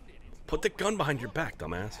 Put the gun behind your back,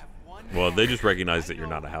 dumbass. Well, they just recognize that you're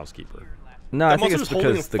not a housekeeper. No, I That think monster it's was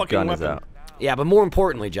holding because a the fucking gun is weapon. out. Yeah, but more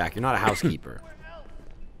importantly, Jack, you're not a housekeeper.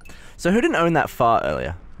 So who didn't own that fart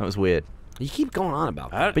earlier? That was weird. You keep going on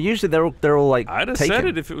about that. But usually they're all like I'd have taken. said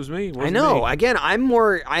it if it was me. It I wasn't know. me. Again, I'm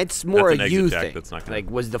more. It's more That's an a exit you check. thing. That's not gonna-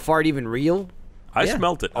 Like, was the fart even real? I Yeah.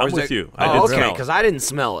 smelt it. Or I'm was with it- you. I Oh, did okay, smell it. because I didn't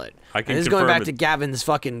smell it. I can and this is going confirm back to it. Gavin's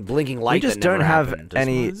fucking blinking light. We just that never don't have happened.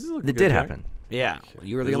 any. This is looking That good, did Jack. happen. Yeah,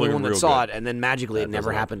 you were the This is only looking one that real saw good. it, and then magically it That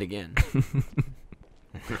never doesn't happened again.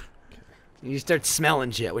 You start smelling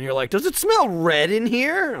shit when you're like, "Does it smell red in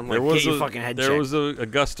here?" I'm like, There was "Get your a, fucking head there checked." was a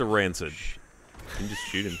gust of rancid. You can just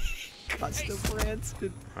shoot him. All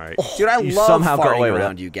right. Dude, I You love somehow got farting away with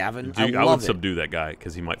around it. you, Gavin. Dude, I I love would it. subdue that guy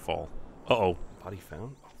because he might fall. Uh-oh. Body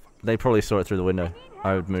found? Oh, fuck. They probably saw it through the window.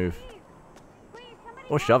 I would move.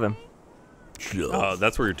 Or shove him.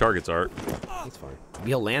 That's where your targets are. That's fine.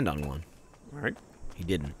 He'll land on one. All right. He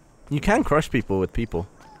didn't. You can crush people with people.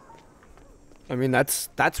 I mean, that's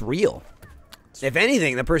real. If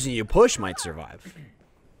anything, the person you push might survive.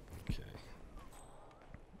 Okay.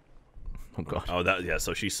 Oh god. Oh, yeah,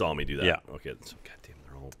 so she saw me do that. Yeah. Okay, so, goddamn,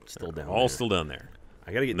 they're all still down All there. still down there.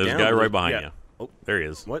 I gotta get There's down. a guy to right the- behind yeah. you. Oh, There he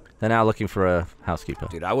is. what? They're now looking for a housekeeper.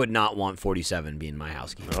 Dude, I would not want 47 being my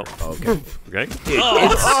housekeeper. Oh. Okay.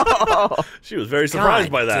 Okay. She was very surprised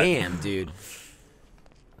God by that. Damn, dude.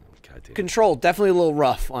 God damn. Control, definitely a little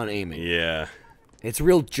rough on aiming. Yeah. It's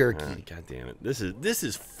real jerky. God damn it. This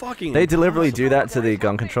is fucking. They deliberately do impossible. that to the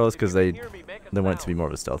gun controllers because they want it to be more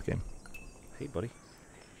of a stealth game. Hey, buddy.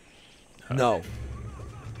 No.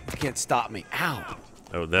 You can't stop me. Ow.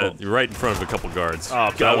 Oh, you're right in front of a couple guards. Oh,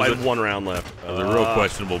 that God, I was, had one round left. that was a real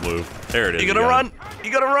questionable move. There it is. You gotta got run! it.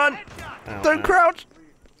 You gotta run! Ow, Don't ow. crouch!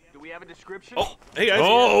 Do we have a description? Oh, hey, guys.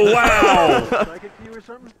 Oh, wow! Psychic to you or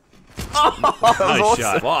something? Nice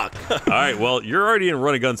shot. Fuck. All right, well, you're already in a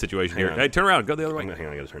run-and-gun situation here. Hang on. Hey, turn around. Go the other way. Hang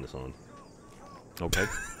on, I gotta turn this on. Okay.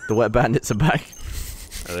 The wet bandits are back.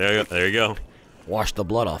 There you go. There you go. Wash the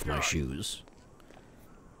blood off my shoes.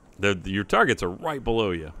 Your targets are right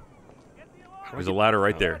below you. There's a ladder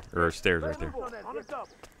right there, or stairs right there. On us up.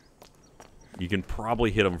 You can probably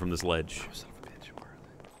hit them from this ledge.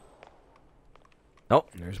 Oh,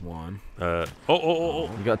 There's one. Oh.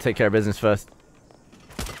 you gotta take care of business first.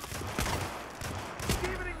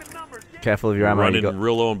 Careful of your ammo. Running You got.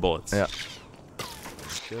 real low on bullets. Yeah.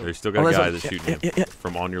 There's still got Oh, a there's guy one. that's Yeah, shooting yeah, you yeah.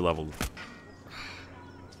 from on your level.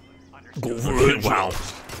 Wow.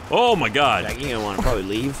 Oh my God. Jack, you're gonna want to probably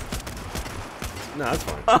leave. No, that's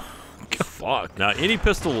fine. fuck. Now, any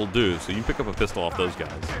pistol will do, so you can pick up a pistol off those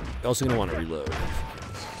guys. You're also gonna want to reload.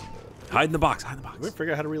 Hide in the box. Hide in the box. Did we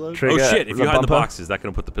figure out how to reload? Trigger, Oh shit! If you hide in the bumper. box, is that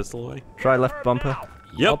gonna put the pistol away? Try left bumper.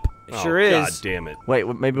 Yep. It sure Oh, is. God damn it. Wait,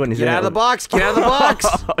 maybe when he's Get in out it, of the box. Get out of the box.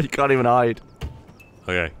 you can't even hide.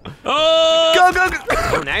 Okay. Oh! Go, go, go!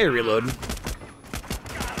 Oh, now you're reloading.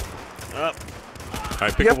 All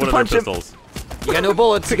right, pick You up have to one of punch their him. pistols. You got no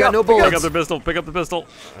bullets. You Pick got up, no pick up Pick bullets. up their pistol. Pick up the pistol.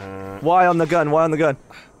 Why on the gun? Why on the gun?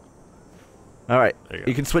 All right, There you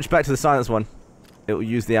you go. can switch back to the silence one. It will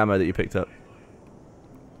use the ammo that you picked up.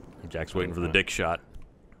 Jack's waiting for the dick shot.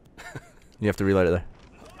 You have to reload it there.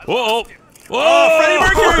 Whoa! Whoa! Freddie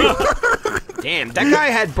Mercury! Damn, that guy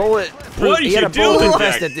had bullet. What are he had you a bullet doing,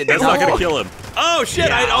 vest Jack? that did That's not gonna nothing. kill him. Oh shit!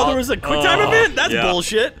 Yeah. There was a quick time event. That's yeah.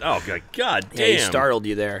 bullshit. Oh god Yeah, damn. he startled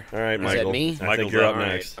you there. All right, Is Michael. that me? I think Michael's you're up. up All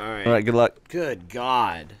right, next. all right. All right, good luck. Good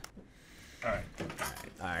God. All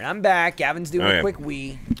right, I'm back. Gavin's doing Okay. a quick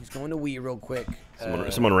wee. He's going to wee real quick.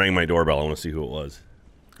 Someone rang my doorbell. I want to see who it was.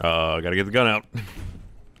 Gotta get the gun out.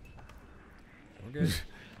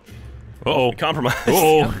 Uh-oh. Compromise.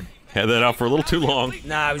 Uh-oh. Had that out for a little too long.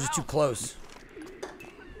 Nah, I was just too close.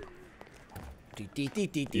 You'd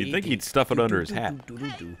think he'd stuff it under his hat.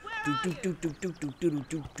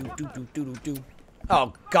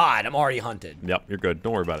 Oh God, I'm already hunted. Yep, you're good.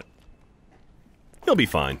 Don't worry about it. He'll be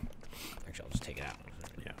fine. Actually, I'll just take it out.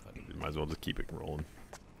 Yeah, you might as well just keep it rolling.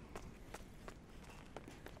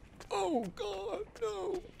 Oh God,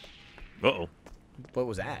 no. Uh-oh. What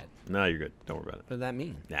was that? No, you're good. Don't worry about it. What did that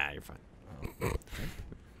mean? Nah, you're fine.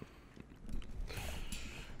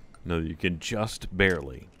 No, you can just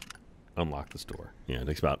barely unlock the store. Yeah, it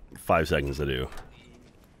takes about 5 seconds to do.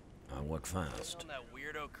 I work fast. On that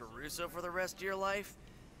weirdo Caruso for the rest of your life?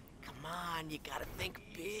 Come on, you gotta think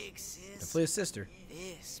big, sis. Definitely his sister.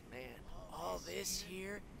 This, man, all this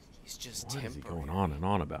here is just What is he temporary. going on and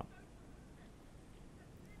on about?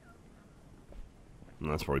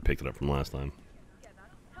 And that's where we picked it up from last time.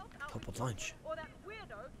 Help with lunch. Or that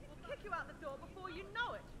weirdo will kick you out the door before you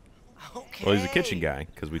know it. Okay. Well, he's a kitchen guy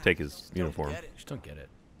because we take his uniform. Get it. Just don't get it.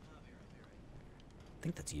 I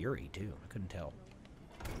think that's Yuri too. I couldn't tell.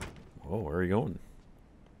 Oh, where are you going?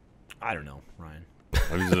 I don't know, Ryan.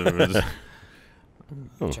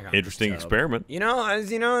 Check out Interesting this tub. experiment. You know, I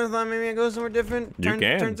thought maybe I go somewhere different. You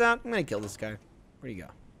can. Turns out I'm gonna kill this guy. Where do you go?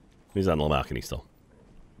 He's on the balcony still.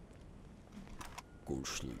 Go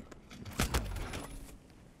sleep.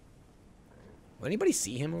 Will anybody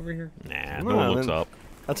see him over here? Nah, No, no one looks then- up.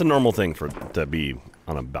 That's a normal thing to be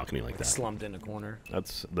on a balcony like that. Slumped in a corner.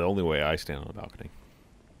 That's the only way I stand on a balcony.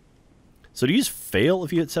 So do you just fail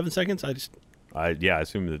if you hit 7 seconds? Yeah, I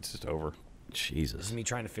assume it's just over. This Jesus. is me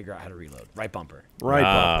trying to figure out how to reload. Right bumper. Right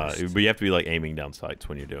bumper. But you have to be like aiming down sights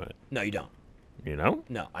when you're doing it. No, you don't. You know?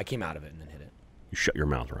 No, I came out of it and then hit it. You shut your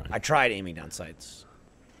mouth, Ryan. I tried aiming down sights.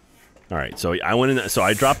 All right, so I went in. So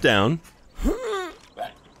I dropped down,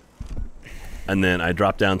 and then I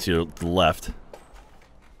dropped down to the left,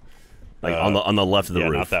 like on the left of the yeah,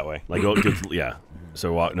 roof. not that way. Like yeah.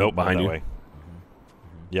 So walk. Nope, behind not you. that way.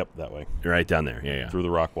 Yep, that way. You're right down there. Yeah, yeah. Through the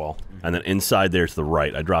rock wall. And then inside there to the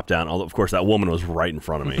right, I dropped down. Although of course that woman was right in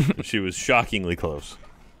front of me. She was shockingly close.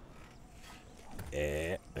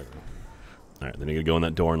 All right, then you gotta go in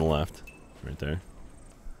that door on the left, right there.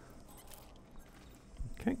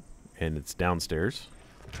 Okay. And it's downstairs.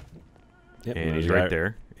 Yep, And there's he's right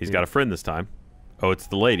there. He's got a friend this time. Oh, it's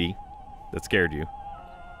the lady that scared you.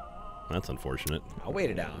 That's unfortunate. I'll wait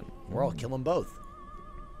it out. Or I'll kill them both.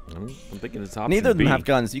 I'm thinking it's option Neither of them B. have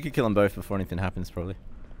guns. You could kill them both before anything happens, probably.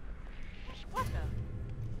 What the?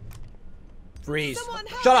 Freeze. Someone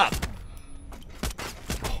help. Shut up.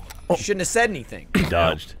 You shouldn't have said anything.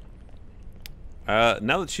 Dodged. Now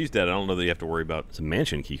that she's dead, I don't know that you have to worry about. It's a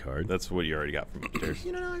mansion key card. That's what you already got from upstairs.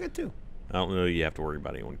 You know, I got two. I don't know you have to worry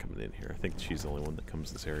about anyone coming in here. I think she's the only one that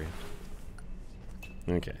comes this area.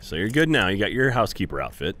 Okay, so you're good now. You got your housekeeper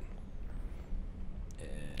outfit.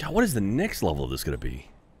 God, what is the next level of this gonna be?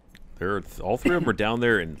 All three of them are down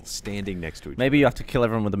there and standing next to each Maybe you have to kill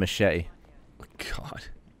everyone with a machete. God.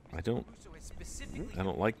 other. I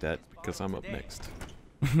don't like that because I'm up next.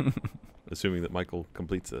 Assuming that Michael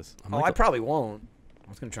completes this. Oh, I probably won't. I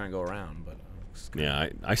was gonna try and go around, but Yeah,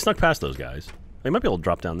 I snuck past those guys. They might be able to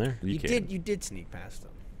drop down there. You can. You did sneak past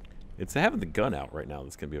them. It's having the gun out right now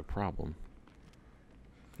that's going to be a problem.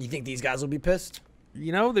 You think these guys will be pissed?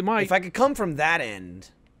 You know, they might. If I could come from that end,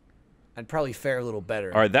 I'd probably fare a little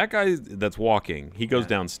better. All right, that guy that's walking, he goes Yeah.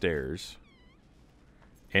 downstairs.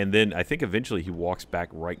 And then I think eventually he walks back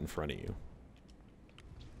right in front of you.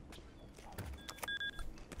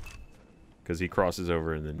 Because he crosses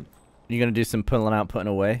over and then... You're gonna do some pulling out, putting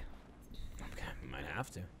away. Okay, might have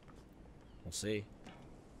to. We'll see.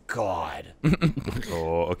 God.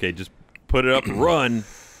 Oh, okay. Just put it up and run.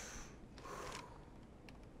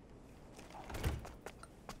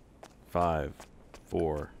 5,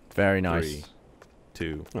 4. Very nice. 3,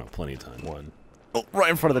 2, Oh, plenty of time. 1. Oh, right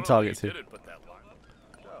in front of the target too.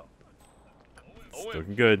 It's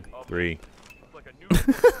looking good. 3.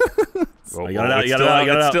 Oh, You got it out, you got it out, you got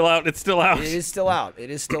it it's out. still out. It's still out. It is still out. It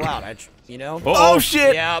is still out. You know? Oh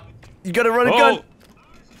shit! Yep. You gotta run a Oh. gun.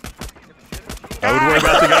 I would worry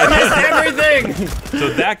about the guy. Everything! So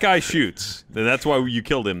that guy shoots. And that's why you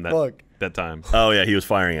killed him that time. Oh yeah, he was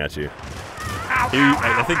firing at you.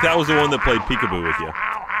 I think that was the one that played peekaboo with you.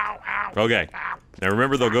 Okay. Now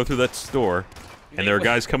remember, they'll go through that store, and there are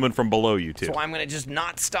guys coming from below you too. So I'm gonna just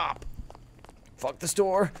not stop. Fuck the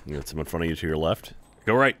store. You got some in front of you to your left.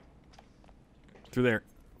 Go right. Through there.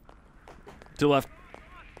 To the left.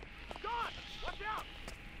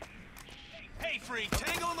 Hey, freak,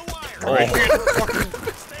 tango on the wire. All right.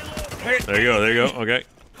 There you go. There you go. Okay.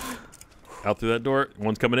 Out through that door.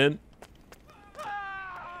 One's coming in.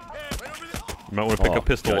 You might want to pick a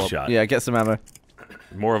pistol got up. shot. Yeah, get some ammo.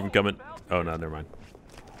 More of them coming. Oh no, never mind.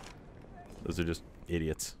 Those are just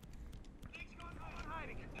idiots.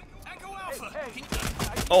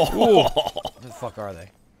 Oh, Where the fuck are they?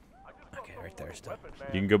 Okay, right there still.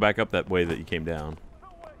 You can go back up that way that you came down.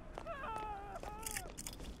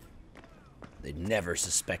 They'd never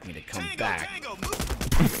suspect me to come back.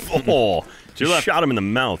 oh! your You left. shot him in the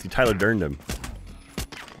mouth. You Tyler Durned him.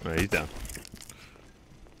 All right, he's down.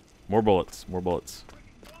 More bullets. More bullets.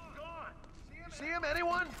 See him,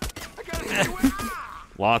 anyone? I gotta see you.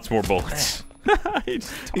 Lots more bullets. He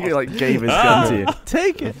just He like gave his gun to you.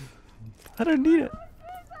 Take it. I don't need it.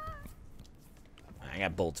 I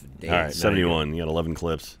got bolts for days. All right, 71. You got 11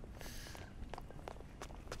 clips.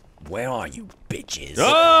 Where are you, bitches?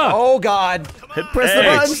 Ah! Oh God! Press the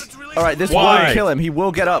X. button. All right, this Why? won't kill him. He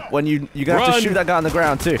will get up when you're gonna have to Run. shoot that guy on the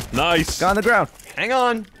ground too. Nice. Guy on the ground. Hang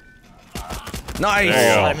on. Nice. There you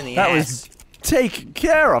go. Shot him in the That ass. was taken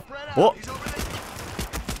care of. What?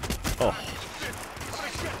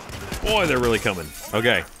 Boy, they're really coming.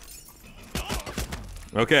 Okay.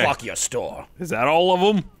 Okay. Fuck your store. Is that all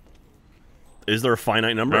of them? Is there a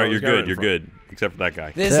finite number? All right, Oh, you're this guy right good. in You're front. good. Except for that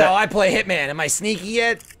guy. This is Yeah. how I play Hitman. Am I sneaky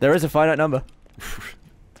yet? There is a finite number.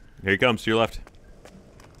 Here he comes to your left.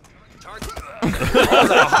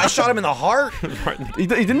 I shot him in the heart. Right in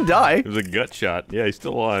the- He didn't die. It was a gut shot. Yeah, he's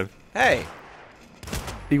still alive. Hey.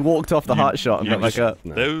 He walked off the heart shot and you got back just- up.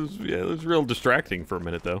 No. That was real distracting for a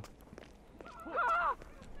minute though.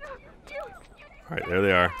 All right, there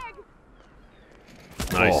they are.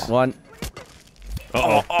 Nice. One.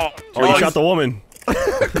 Uh oh. Oh, you shot the woman.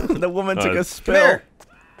 The woman took a Come spill. Here.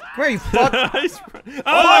 Come here, you fuck. Oh my god! fuck.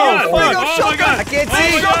 Oh my god! I can't Oh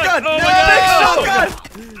see. my god! Shotgun! Oh Big my god!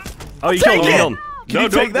 shotgun! Oh, you killed him. You killed him. Can No, you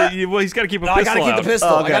don't. take that? Well, he's got to keep a No, I pistol gotta keep out. the pistol.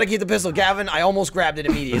 Oh, I okay. gotta keep the pistol. Gavin, I almost grabbed it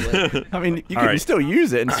immediately. I mean, you All can right. still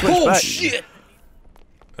use it and switch Oh back. shit!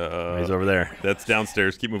 He's over there. That's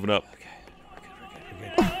downstairs. Keep moving up.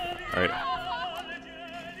 All right.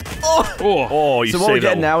 Oh. Oh. You So what saved we're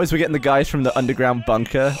getting that now is we're getting the guys from the underground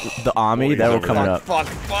bunker, the army. he's They're all over coming there. up. Fuck!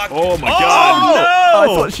 Fuck! Oh my one. god! Oh, I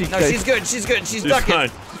No! thought she. No, she's good. She's good. She's She's ducking. fine.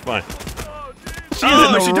 She's fine. She's in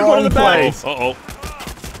the she took one in the wrong back. place. Uh oh.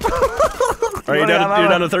 All right, you're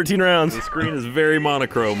down to 13 rounds. The screen is very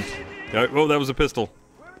monochrome. Oh, that was a pistol.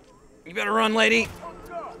 You better run, lady.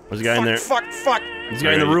 There's a guy in there. Fuck! Fuck! There's a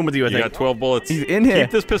guy in the room with you, I You think. got 12 bullets. He's in here.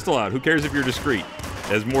 Keep this pistol out. Who cares if you're discreet?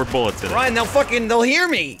 There's more bullets in it. Ryan, they'll hear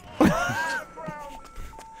me.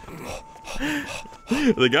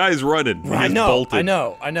 The guy's running. I He's know. bolted. I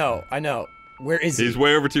know. Where is he? He's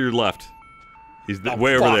way over to your left. He's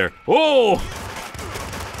way fuck. over there. Oh!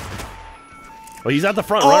 Oh, he's at the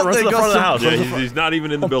front. Oh, Run to they the got front of the some- house. Yeah, Run to the front. he's not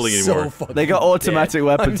even in the building So anymore. fucking They got automatic dead.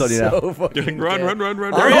 weapons I'm on you now. so fucking Run, dead. run, run,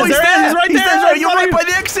 run, There run. he is, he's there he is, there. he's right He's there, there. in You're front right of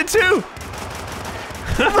by the exit too.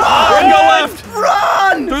 Run, go left.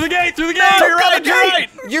 Run! Through the gate! Through the gate! You're right, you're right.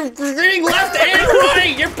 You're reading left and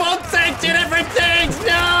right. You're both saying two different things.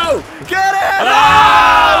 No. Get it!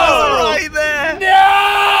 Oh! Right there.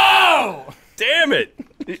 No. Damn it.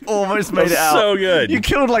 You almost made it out. So good. You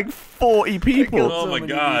killed like 40 people. Oh my many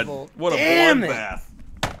god. people. What a Damn it. bloodbath.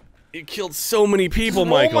 You killed so many people,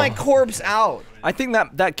 Roll Michael. my corpse out. I think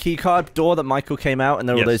that key card door that Michael came out and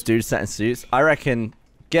there were Yes. those dudes set in suits. I reckon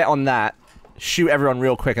get on that, shoot everyone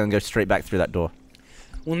real quick, and then go straight back through that door.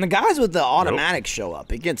 When the guys with the automatics show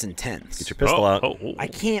up, it gets intense. Get your pistol out. I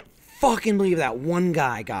can't fucking believe that one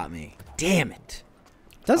guy got me. Damn it.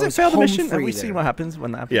 Does I it was fail the home mission? Have free we there. seen what happens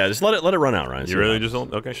when that happens? Yeah, just let it run out, Ryan. You really just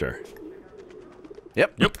don't? Okay. Sure.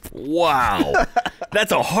 Yep. Yep. Wow.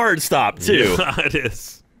 That's a hard stop, too. It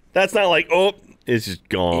is. That's not like, oh, it's just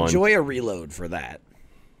gone. Enjoy a reload for that.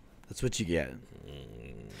 That's what you get.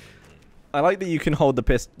 I like that you can hold the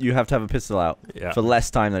pistol. You have to have a pistol out for less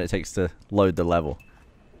time than it takes to load the level.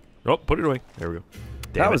 Oh, put it away. There we go.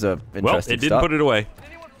 Damn that was a interesting Well, it didn't start. put it away.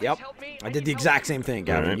 Yep. I did the exact same thing,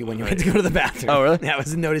 Gavin, Alright. when you went to go to the bathroom. Oh, really? Yeah, I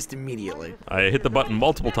was noticed immediately. I hit the button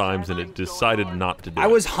multiple times and it decided not to do it. I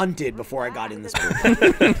was hunted before I got in this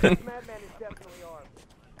booth.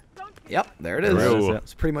 Yep, there it is. There it is, yeah.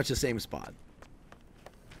 It's pretty much the same spot.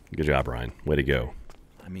 Good job, Ryan. Way to go.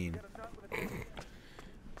 I mean,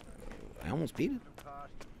 I almost beat it.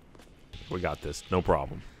 We got this. No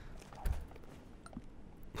problem.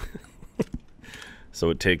 So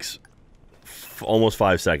it takes almost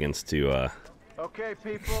 5 seconds to. Okay,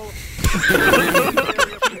 people.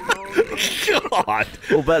 God.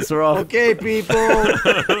 All bets are off. Okay, people.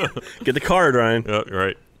 Get the card, Ryan.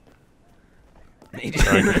 Right.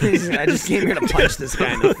 I just came here to punch this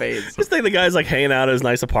guy in the face. Just think the guy's like hanging out at his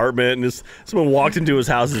nice apartment, and just someone walked into his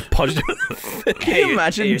house and just punched him in the face. Can you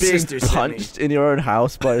imagine your being sister sent me. punched in your own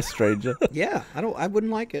house by a stranger? Yeah, I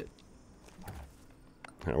wouldn't like it.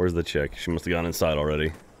 Where's the chick? She must have gone inside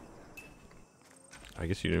already. I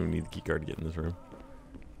guess you don't even need the key card to get in this room.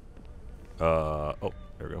 Oh,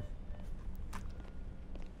 there we go.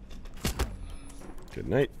 Good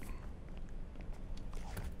night.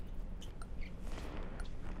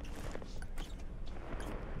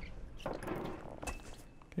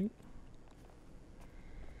 Okay.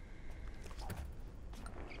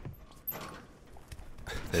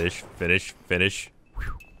 Finish, finish, finish.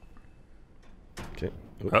 Okay.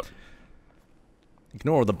 Oh,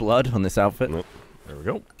 Ignore the blood on this outfit. Nope. there we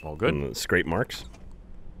go. All good. And the scrape marks.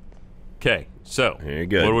 Okay, so Very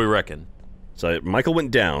good. what do we reckon? So Michael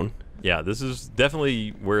went down. Yeah, this is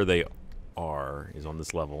definitely where they are, is on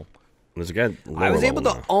this level. There's a guy. I was able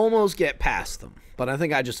to now. almost get past them, but I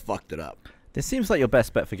think I just fucked it up. This seems like your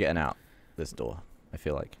best bet for getting out this door, I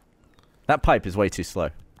feel like. That pipe is way too slow.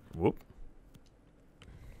 Whoop.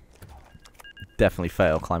 Definitely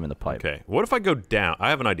fail climbing the pipe. Okay, what if I go down? I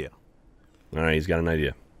have an idea. All right, he's got an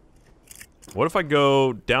idea. What if I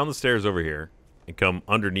go down the stairs over here and come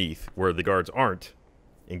underneath where the guards aren't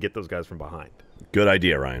and get those guys from behind? Good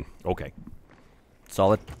idea, Ryan. Okay.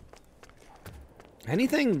 Solid.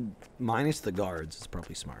 Anything minus the guards is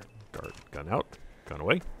probably smart. Guard, gun out, gun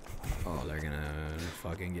away. Oh, they're gonna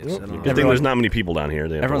fucking get Good set on. thing there's not many people down here.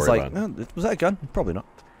 They have Everyone's to worry like, about. oh, was that a gun? Probably not.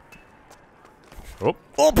 Oh,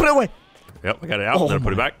 Oh, put it away! yep, I got it out, Oh then I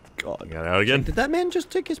put it my back. God. Got it out again. Did that man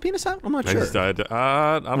just take his penis out? I'm not I sure. just, I don't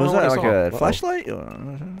know Was what I that like saw. a flashlight? Or...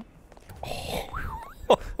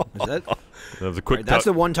 Is that? That was a quick Alright, that's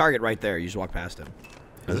tuck. the one target right there. You just walk past him.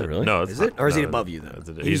 Is it really? No, it's Is not. it? Or is he No, above you then?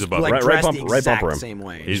 He's above like me. Right dressed bump- the right exact bumper him. same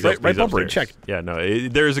way. He's right he's bumper, upstairs. check. Yeah, no,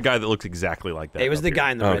 there is a guy that looks exactly like that. It was up the here.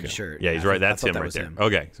 guy in the Okay. red shirt. Yeah, he's right. I That's thought him that right was there. him.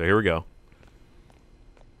 Okay, so here we go.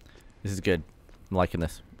 This is good. I'm liking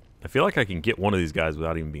this. I feel like I can get one of these guys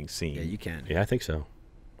without even being seen. Yeah, you can. Yeah, I think so.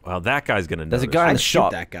 Well, that guy's gonna There's a notice. guy in I'd the shoot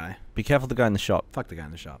shop. that guy. Be careful of the guy in the shop. Fuck the guy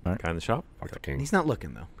in the shop. Guy in the shop. Fuck the king. He's not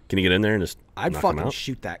looking though. Can you get in there and just I'd knock him fucking out?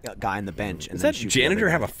 shoot that guy in the bench. And Does then that shoot the janitor other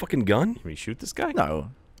have guy. a fucking gun? Can we shoot this guy? No.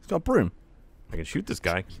 He's got a broom. I can shoot this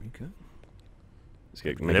guy. He's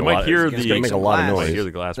gonna And make they a might lot- hear he's the. gonna make a lot of glass. Might noise. hear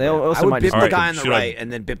the glass. They break. also I would might bip just... the Alright, guy on the should I- right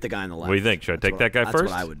and then bip the guy on the left. What do you think? Should I take that guy That's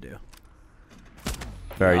first? what I would do.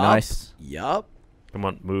 Very Yup. nice. Yup. Come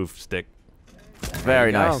on, move, stick. Very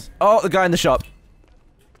you go. nice. Oh, the guy in the shop.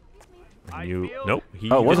 You. Nope. He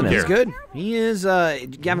Oh, wasn't isn't it? He's here. good. He is.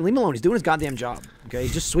 Gavin, leave him alone. He's doing his goddamn job. Okay,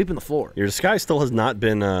 he's just sweeping the floor. Your disguise still has not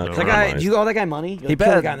been That guy, compromised. do you owe that guy money? Kill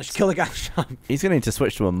better- the guy in the kill the guy in the shop. He's going to need to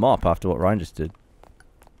switch to a mop after what Ryan just did.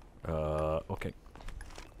 Okay.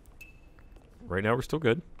 Right now we're still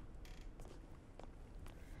good.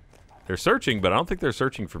 They're searching, but I don't think they're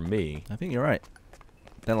searching for me. I think you're right.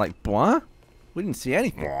 They're like, what? We didn't see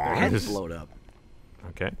anything. Their head's blowed up.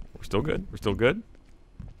 Okay, we're still good. We're still good.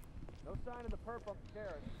 No sign of the perp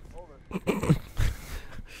upstairs. Over.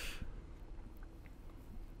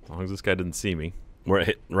 As long as this guy didn't see me. We're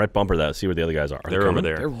hit right bumper that. See where the other guys are. Are they They're over coming?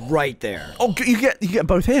 there. They're right there. Oh, you get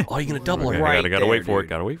both here. Oh, you're gonna double Okay, him. Right I gotta there, wait for it. dude.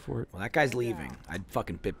 Gotta wait for it. Well, that guy's leaving. I'd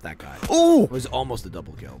fucking bip that guy. Ooh. It was almost a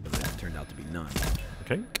double kill, but then it turned out to be none.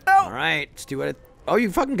 Okay. All right, let's do it. Oh,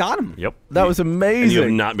 you fucking got him. Yep. That was And you have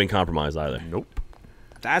amazing. not been compromised either. Nope.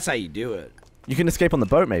 That's how you do it. You can escape on the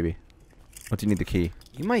boat, maybe. Or do you need the key?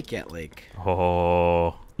 You might get like.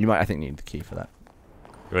 Oh. You might, I think, need the key for that.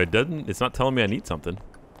 It doesn't. It's not telling me I need something.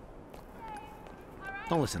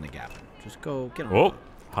 Don't listen to Gavin. Just go get on. Oh.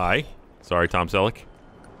 Hi. Sorry, Tom Selleck.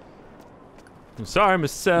 I'm sorry,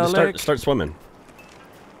 Miss Just Selleck. start swimming.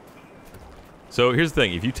 So here's the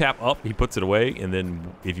thing: if you tap up, he puts it away, and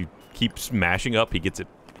then if you keep smashing up, he gets it.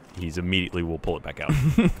 He's immediately will pull it back out.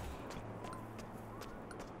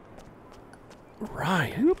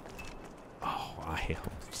 Ryan. Oh, I am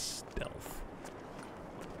stealth.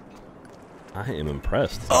 I am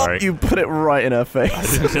impressed. Oh, All right. you put it right in her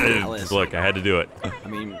face. Look, I had to do it. I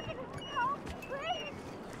mean,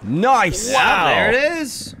 Nice. wow, there it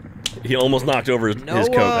is. He almost knocked over his No,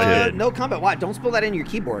 coat, too. no combat. Why? Don't spill that in your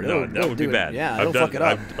keyboard. No, It'll that would be do it. bad. Yeah, it'll fuck it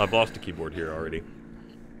up. I've lost a keyboard here already.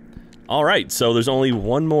 All right, so there's only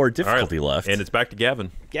one more difficulty left. And it's back to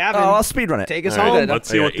Gavin. Gavin, Oh, I'll speedrun it. take us All right, home. Let's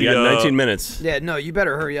see what you the got 19 minutes. Yeah, no, you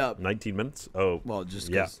better hurry up. 19 minutes. Oh, Well, just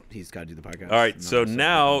yeah. because he's got to do the podcast. All right, No, so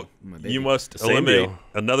now my baby. you must Same eliminate deal.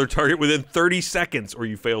 another target within 30 seconds, or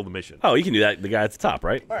you fail the mission. Oh, you can do that. The guy at the top,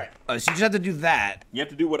 right? All right. So you just have to do that. You have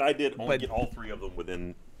to do what I did. Only But- get all 3 of them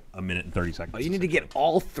within a minute and 30 seconds. Oh, you need to get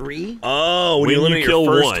all 3? Oh, when you When eliminate you kill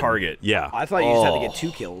your first one. target. Yeah. I thought you just had to get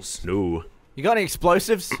 2 kills. No. You got any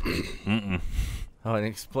explosives? Mm-mm. Oh, an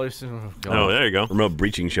explosive. Oh, God. Oh, there you go. Remote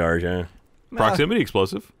breaching charge, yeah. Proximity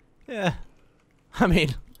explosive. Yeah. I mean,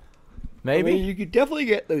 I maybe. mean, you could definitely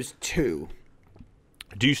get those 2.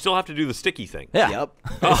 Do you still have to do the sticky thing? Yeah. Yep.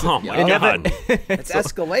 Oh my Yep. god. It's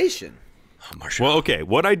escalation. Well, okay.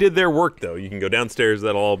 What I did there worked though. You can go downstairs.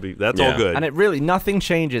 That's all Yeah. good. And it really, nothing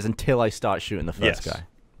changes until I start shooting the first Yes. guy.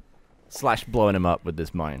 Slash blowing him up with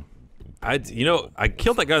this mine. I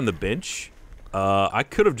killed that guy on the bench. I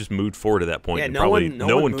could have just moved forward at that point. Yeah, and no probably one,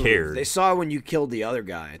 no one moved. cared. They saw when you killed the other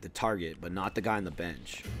guy at the target, but not the guy on the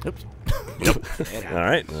bench. Oops. It All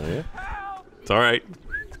right. Yeah. It's all right.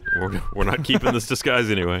 We're not keeping this disguise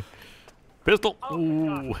anyway. Pistol.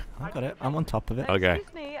 Ooh. I got it. I'm on top of it. Okay.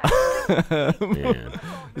 Excuse me. Yeah.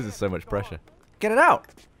 This is so much pressure. Get it out.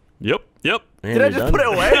 Yep. Yep. And Did I you're just done. put it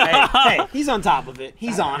away? hey, he's on top of it.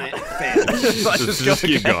 He's on it. Fail. Just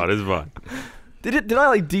keep going. It's fine. Did I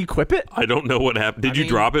like de-equip it? I don't know what happened. Did you mean,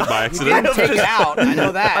 drop it by You accident? didn't take it out. I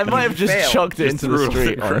know that. I might have You just failed. chucked it Just into threw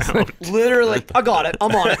the it on the street, honestly. ground. Literally, I got it.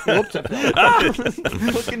 I'm on it.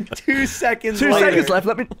 Whoops. Fucking 2 seconds 2 later. seconds left.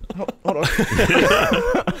 Let me. Hold on.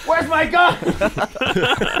 Where's my gun?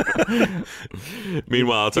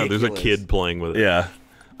 Meanwhile, outside there's a Ridiculous. kid playing with it. Yeah.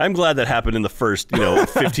 I'm glad that happened in the first,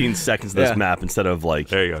 15 seconds of this Yeah. map instead of like,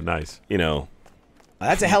 There you go. Nice.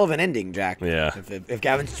 That's a hell of an ending, Jack. Yeah. If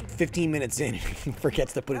Gavin's 15 minutes in, he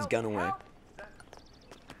forgets to put his gun away.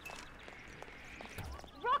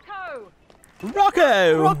 Rocco!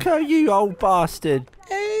 Rocco! Rocco, you old bastard.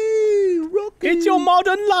 Hey, Rocky. It's your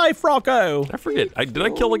modern life, Rocco! I forget. Did I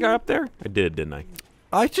kill the guy up there? I did, didn't I?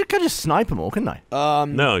 I could just snipe them all, couldn't I?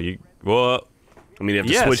 No, you. Well, I mean, you have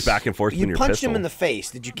to Yes. switch back and forth between You your punched pistol. him in the face.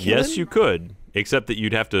 Did you kill him? yes, you could. Except that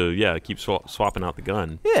you'd have to, keep swapping out the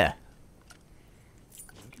gun. Yeah.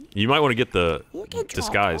 You might want to get the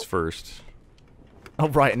disguise first. Oh,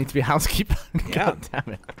 right. I need to be a housekeeper. Yeah. God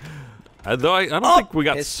damn it. Though I don't think we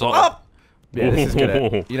got It's saw. up. Yeah, this is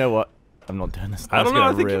good. You know what? I'm not doing this. I don't That's know. I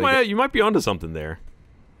gonna think really you might be onto something there.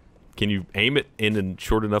 Can you aim it in a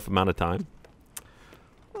short enough amount of time?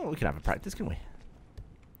 Oh, we can have a practice, can we?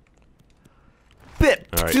 Bip.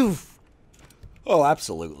 All right. Doof. Oh,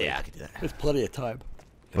 absolutely. Yeah, I could do that. There's plenty of time.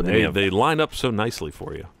 But then you have- They line up so nicely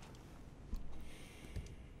for you.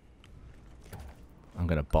 I'm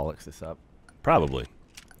gonna bollocks this up. Probably.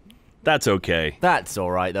 That's okay. That's all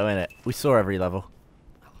right, though, isn't it? We saw every level.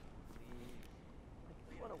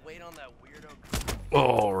 Want to wait on that weirdo?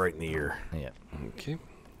 Oh, right in the ear. Yeah. Okay.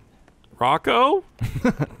 Rocco?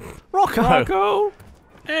 Rocco. Rocco?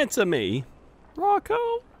 Answer me. Rocco?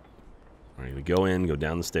 All right, we go in, go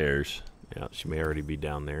down the stairs. Yeah, she may already be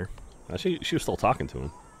down there. Actually, she was still talking to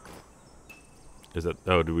him. Is that?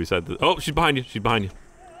 Oh, did we say? Oh, she's behind you. She's behind you.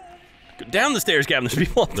 Go down the stairs, Gavin. There's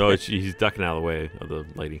people up there. No, he's ducking out of the way of the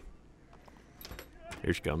lady.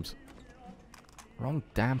 Here she comes. Wrong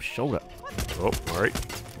damn shoulder. Oh, all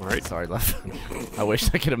right. All right. Sorry, love. I wish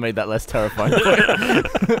I could have made that less terrifying.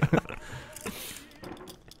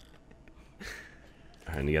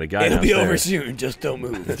 And you got a guy It'll be downstairs. over soon. Just don't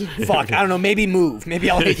move. Fuck. I don't know. Maybe move. Maybe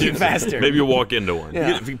I'll hit you faster. Maybe you'll walk into one.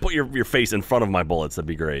 Yeah. If you put your face in front of my bullets, that'd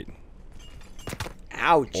be great.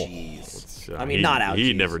 Ouchies. I mean, he, not ouchies.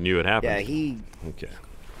 He never knew it happened. Yeah, he. Okay.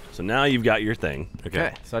 So now you've got your thing.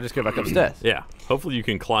 Okay, so I just go back upstairs. Yeah. Hopefully you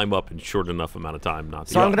can climb up in short enough amount of time not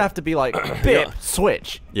to. So I'm gonna have to be like bip,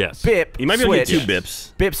 switch, Yes. bip, You might be able to switch, get 2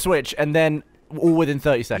 bips. bip, switch, and then all within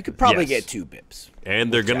 30 seconds. You could probably Yes. get 2 bips.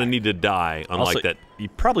 And they're gonna need to die, unlike Also, that. You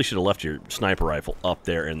probably should have left your sniper rifle up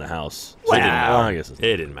there in the house. So Wow. it didn't- well, I guess it's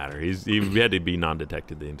It didn't matter. He had to be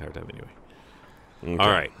non-detected the entire time anyway. okay.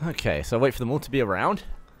 All right. Okay, so wait for them all to be around.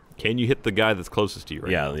 Can you hit the guy that's closest to you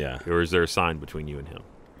right Yeah, now? yeah. Or is there a sign between you and him?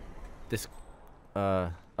 This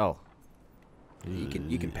Oh.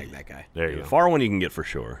 You can peg that guy. There you The go. far one you can get for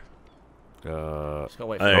sure. Just gotta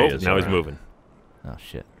wait for There he Oh, is, now he's alright. moving. Oh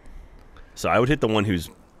shit. So I would hit the one who's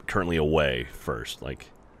currently away first. Like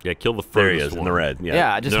Yeah, kill the there he furthest is one. in the red. Yeah.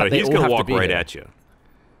 Yeah, I just No, they he's all gonna have to walk be right here. at you.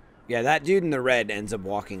 Yeah, that dude in the red ends up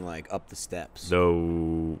walking like up the steps.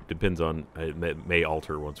 Though depends on it may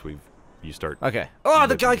alter once you start. Okay. Oh,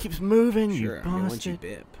 the guy keeps moving. Sure. You I mean, once you bastard.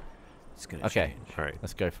 bip, it's gonna Okay. change. All right,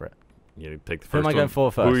 Let's go for it. you take the first Who am I one. going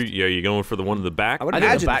for Who are first? you, you going for the one in the back? I would I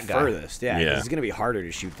think the imagine back the guy. furthest. Yeah, 'cause Yeah. it's gonna be harder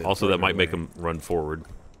to shoot the. Also, that further might make away. him run forward.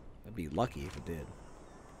 I'd be lucky if it did.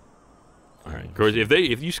 All right. Of course,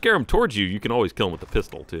 if you scare him towards you, you can always kill him with the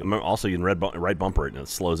pistol too. Remember, also, you can right bumper it, and it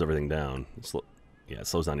slows everything down. Yeah, it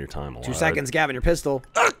slows down your time a lot. 2 seconds, Gavin. Your pistol.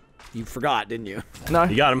 You forgot, didn't you? No.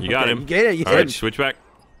 You got him. You got Okay. him. You get it. You All hit right, him. switch back.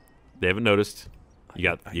 They haven't noticed. You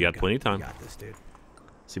got plenty of time. You got this, dude.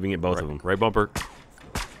 See if we can get both of them. Right bumper.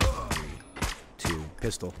 2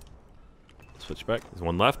 pistol. Switch back. There's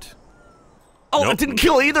one left. Oh, Nope. I didn't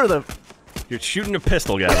kill either of them. You're shooting a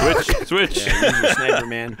pistol, guy. Switch. Yeah, use your sniper,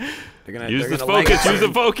 man. They're gonna Use they're the gonna leg it focus. Use soon.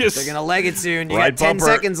 the focus. They're gonna leg it soon. You Right got 10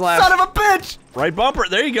 bumper. seconds left. Son of a bitch! Right bumper.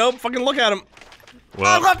 There you go. Fucking look at him.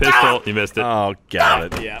 Well, pistol. You missed it. Oh, got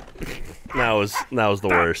it. Yeah. That was the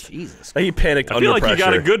worst. Jesus. He panicked I under feel like pressure. you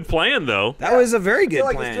got a good plan though. That was a very good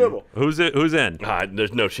plan. Who's in?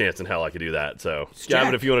 There's no chance in hell I could do that. So, Jack.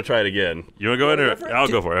 Gavin, if you want to try it again. You want to go in or I'll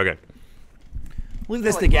go for it. Okay. Leave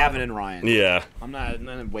this to Gavin and Ryan. Yeah. I'm not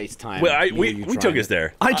gonna waste time. Well, Me or we you took trying us it.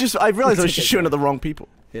 there. I realized I was just shooting at the wrong people.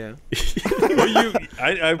 Yeah. Well,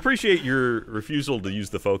 I appreciate your refusal to use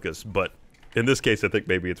the focus, but in this case, I think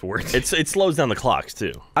maybe it's worth it. It slows down the clocks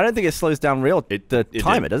too. I don't think it slows down the It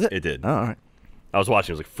timer, did. does it? It did. Oh, all right. I was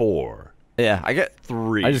watching. It was like 4, Yeah, I get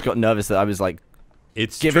 3. I just got nervous that I was like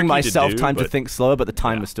It's giving tricky myself do, time to but think slower, but the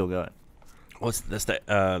time was still going. What's that's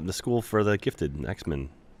the school for the gifted X-Men.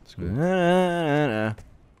 I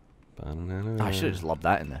I should have just lobbed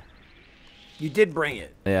that in there. You did bring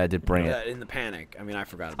it. Yeah, I did bring it. In the panic. I mean, I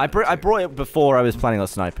forgot. I About it, brought it before I was planning on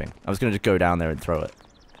sniping. I was gonna just go down there and throw it.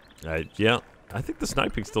 Yeah, I think the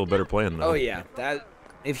sniping's still a better plan though. Oh yeah, that.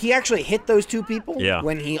 If he actually hit those 2 people Yeah.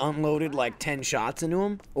 when he unloaded like 10 shots into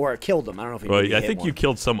him, or killed them, I don't know if he. Well, maybe I hit think you one.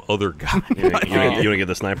 killed some other guy. You want to get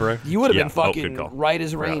the sniper rifle? You would have Yeah. been Oh, good fucking call. right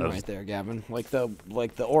as rain that was- right there, Gavin. Like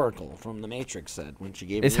the Oracle from the Matrix said when she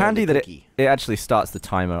gave. It's Neo handy the that cookie. it actually starts the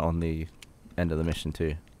timer on the end of the mission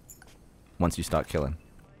too. Once you start killing.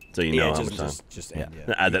 So you know Yeah, how much time. just Yeah. end,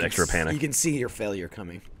 yeah. Add You that can extra s- panic. You can see your failure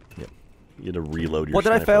coming. You had to reload your What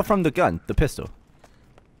did I sniper. fail from the gun? The pistol.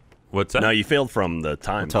 What's that? No, you failed from the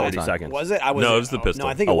time. Total 80 time. seconds. Was it? I was. No, it was the pistol. No,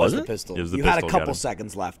 I think Oh, it was was the it? pistol. It was the you had a pistol, got couple him.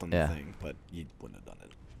 seconds left on Yeah. the thing, but you wouldn't have done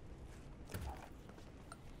it.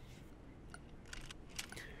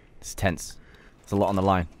 It's tense. There's a lot on the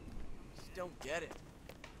line. Just don't get it.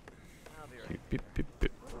 I'll be right Beep, beep, beep,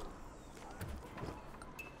 beep.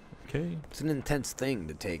 Okay, It's an intense thing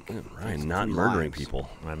to take. Ryan, not three murdering lives. people.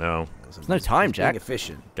 I know. There's no time, He's being Jack.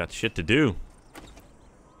 efficient. Got shit to do.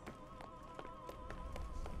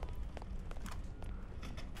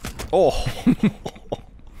 Oh,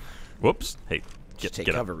 Whoops. Hey, Just take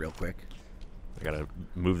get cover up. real quick. I gotta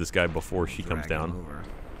move this guy before she comes Drag him down. over.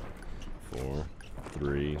 4,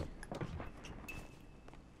 3.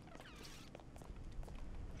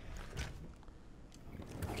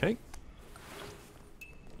 Okay.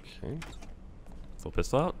 Okay. Still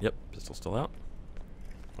pistol out? Yep, pistol still out.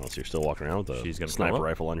 Oh, so you're still walking around with a She's gonna come sniper up.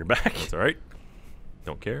 rifle on your back. That's alright.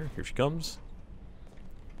 Don't care. Here she comes.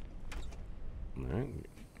 All right.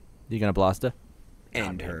 You gonna blast her?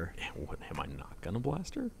 End her. What, am I not gonna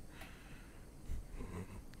blast her?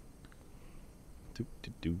 Do,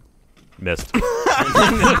 do, do. Missed.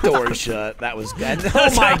 Door shut. That was good.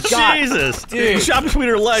 Oh my god, Jesus, Dude. Shot between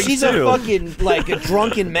her legs she's too. a fucking like a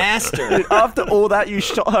drunken master, After all that, you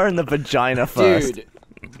shot her in the vagina first. dude.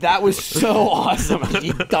 That was so awesome.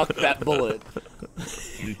 She ducked that bullet.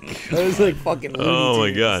 That was like fucking. Looney Oh my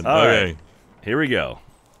Tunes. god. All okay. right. Here we go.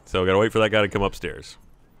 So we gotta wait for that guy to come upstairs.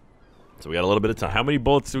 So we got a little bit of time. How many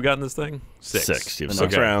bullets do we got in this thing? 6. 6. You have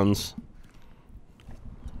 6 Okay. rounds.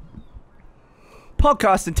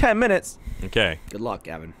 Podcast in 10 minutes. Okay. Good luck,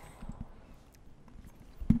 Gavin.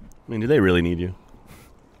 I mean, do they really need you?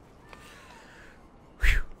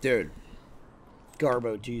 Dude.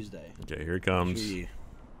 Garbo Tuesday. Okay, here he comes. Gee,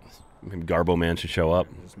 Maybe Garbo Man should show up.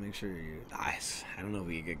 just make sure you. I don't know if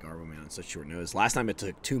we could get Garbo Man on such short notice. Last time it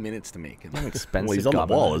took 2 minutes to make him. Expensive. Well, he's on the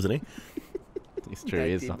government. wall, isn't he? It's true.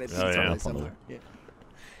 He is. Dude, Oh, yeah. Up on the- yeah.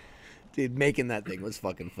 Dude, making that thing was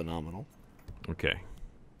fucking phenomenal. Okay.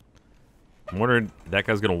 I'm wondering, that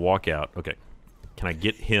guy's gonna walk out. Okay. Can I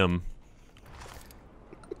get him?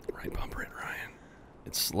 Right bumper it, Ryan.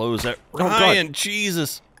 It slows out. God. Ryan,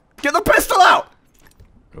 Jesus. Get the pistol out!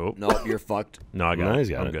 Oh. Nope, you're fucked. No, I got No, it. he's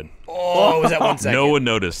got I'm it. good. Oh, it was that 1 second. No one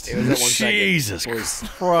noticed. It was that 1 second. Jesus It was,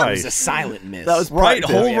 Christ. it was a silent miss. That was Right,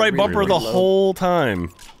 practice. hold Yeah, right really, bumper the really low. whole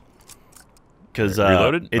time. Because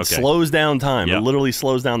Reloaded? it Okay. slows down time. Yep. It literally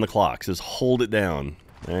slows down the clock. Just hold it down.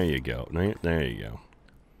 There you go. There you go.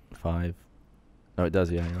 5. Oh, it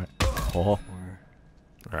does, yeah, you're right. 4. All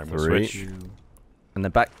right, I'm going to 3. switch. And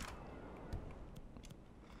then back.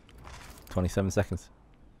 27 seconds.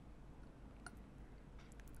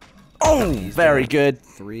 Oh, very good.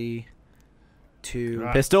 3, 2,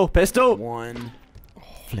 Pistol, pistol. 1.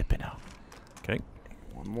 Flip it out. Okay.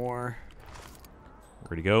 One more.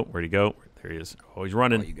 Where'd he go? Where'd he go? There he is. Oh, he's Oh,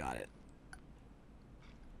 running. you got it.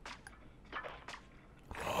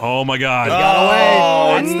 Oh, my God. He got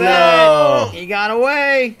away. That's no. that. He got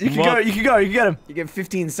away. You can go, you can go, you can get him. You get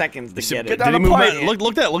 15 seconds to get Did it. down he the move pipe. back?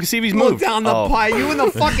 Look at look see if he's Look moved. down the Oh. pipe. You in the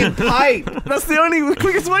fucking pipe. That's the only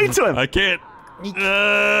quickest way to him. I can't. Pistol!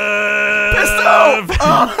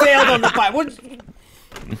 Oh, failed on the pipe. What?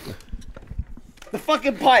 The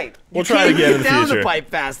fucking pipe. We'll You try it can't again get in the down future. the pipe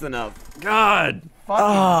fast enough. God.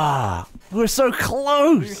 Ah, we're so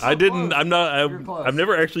close. I didn't. I'm not. I've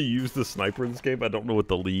never actually used the sniper in this game. I don't know what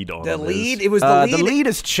the lead on The him lead. is. It was the lead. The lead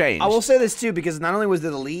has changed. I will say this too, because not only was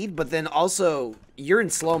there the lead, but then also you're in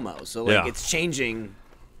slow mo, so like Yeah. it's changing.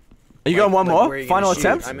 Are you like- going one like more? where you're Final gonna shoot.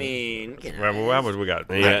 attempt? I mean, How much we got?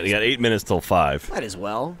 You got 8 minutes till 5. might as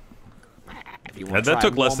well. If you wanna That try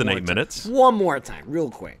took less one than more 8 time. minutes. One more time, real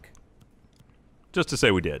quick. Just to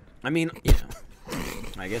say we did. I mean, you know,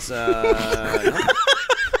 I guess. No.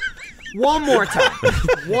 One more time.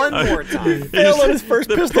 One more time. Failed on his first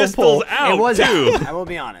The pistol pistol's pull. out It was too. out. I will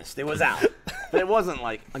be honest. It was out. But it wasn't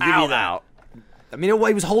like I'll give you that. I mean,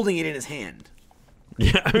 he was holding it in his hand.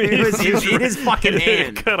 Yeah, I mean, It was in his fucking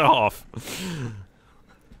hand. Cut off.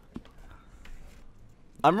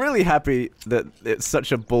 I'm really happy that it's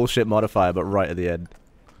such a bullshit modifier, but right at the end.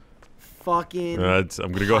 Fucking I'm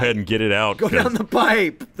gonna go ahead and get it out. go 'cause down the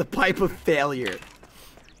pipe of failure.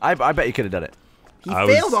 I bet you could have done it. He I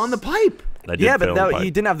failed was- on the pipe. I did Yeah, fail but the pipe.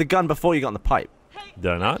 you didn't have the gun before you got on the pipe.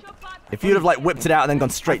 Did I not? If you'd have like whipped it out and then gone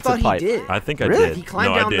I straight to thought the pipe. he did. I think I Really? did. He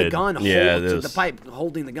climbed no, down I the did. gun, Yeah, hold to this- the pipe,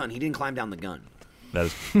 holding the gun. He didn't climb down the gun. That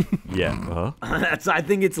is. Yeah. That's. I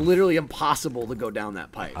think it's literally impossible to go down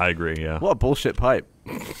that pipe. I agree. Yeah. What a bullshit pipe.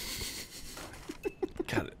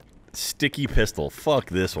 God, sticky pistol. Fuck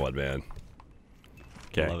this one, man.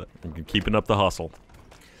 Okay. Love it. I'm keeping up the hustle.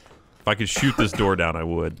 If I could shoot this door down, I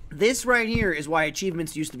would. This right here is why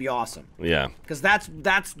achievements used to be awesome. Yeah. Because that's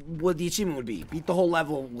what the achievement would be. Beat the whole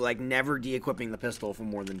level, like never de-equipping the pistol for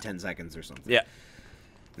more than 10 seconds or something. Yeah.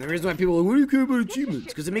 And the reason why people are like, what do you care about achievements?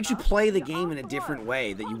 Because it makes you play the game in a different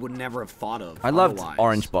way that you would never have thought of I loved otherwise.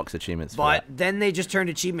 orange box achievements. For But that. then they just turned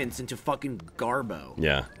achievements into fucking garbo.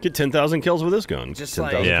 Yeah. Get 10,000 kills with this gun. Just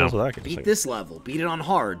 10,000 like- Yeah. kills with that gun. Beat this level, beat it on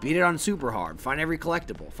hard, beat it on super hard, find every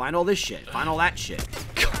collectible, find all this shit, find all that shit.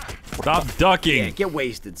 Stop ducking. Yeah, get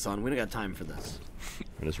wasted, son. We don't got time for this.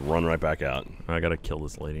 And just run right back out. I gotta kill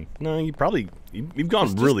this lady. No, you've gone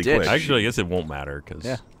Just really ditch. quick. Actually, I guess it won't matter because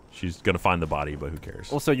Yeah. she's gonna find the body, but who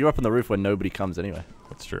cares? Also, you're up on the roof when nobody comes anyway.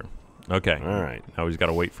 That's true. Okay. All right. Now we just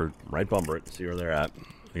gotta wait for. Right bumper it. See where they're at.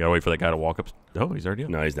 You gotta wait for that guy to walk up. Oh, he's already up.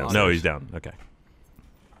 No, he's down. No, he's down. Okay.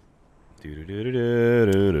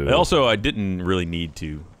 Do-do-do-do-do-do-do. Also, I didn't really need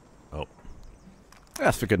to. Oh.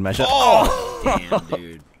 That's for good measure. Damn,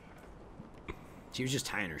 dude. She was just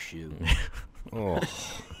tying her shoe. Oh.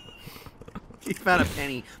 She found a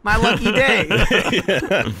penny. My lucky day.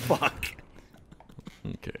 Fuck.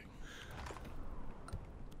 Okay.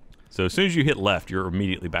 So as soon as you hit left, you're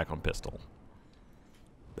immediately back on pistol.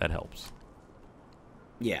 That helps.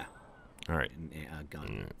 Yeah. All right.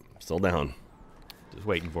 Gun. Still down. Just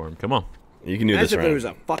waiting for him. Come on. You can do this Imagine if there right. was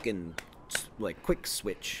a fucking like quick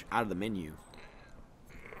switch out of the menu.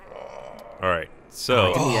 All right.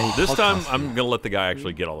 So any this time podcast I'm gonna let the guy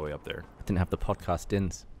actually get all the way up there. I didn't have the podcast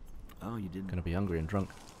ins. Oh, you did. Gonna be hungry and drunk.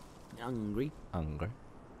 Hungry. Hungry.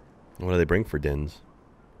 What do they bring for dins?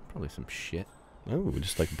 Probably some shit. Oh,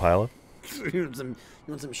 just like a pile of. you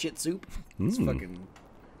want some shit soup? It's fucking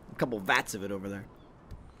a couple vats of it over there.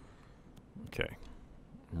 Okay.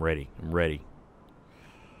 I'm ready. I'm ready.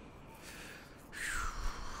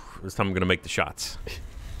 This time I'm gonna make the shots.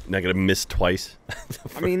 Not gonna miss twice.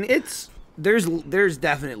 I mean, there's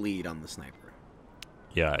definite lead on the sniper.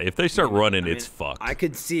 Yeah. If they start running, I mean, it's fucked. I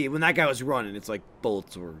could see when that guy was running. It's like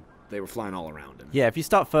bullets were flying all around him. Yeah, if you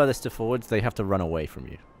start furthest to forwards, they have to run away from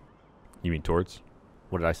you. You mean towards?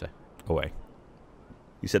 What did I say? Away.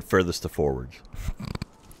 You said furthest to forwards.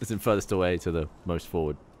 It's in furthest away to the most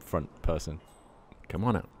forward front person. Come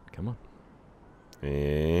on out. Come on.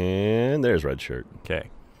 And there's red shirt. Okay.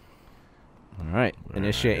 All right.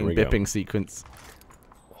 Initiating here we go. bipping sequence.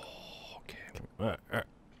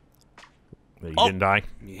 You didn't die.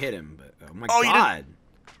 You hit him, but oh my Oh, you god.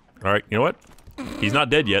 All right. You know what? He's not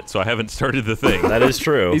dead yet, so I haven't started the thing. That is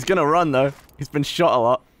true. He's gonna run though. He's been shot a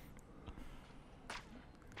lot.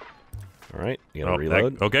 All right, you gotta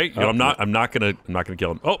reload. Okay. You know, I'm not gonna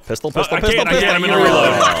kill him. Oh, Pistol, I pistol, can't. pistol. I'm gonna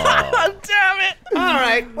reload. Damn it! All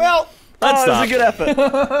right. Well, That was a good effort.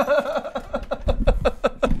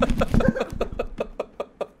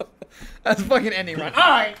 That's fucking ending run. All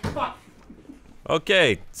right. Fuck.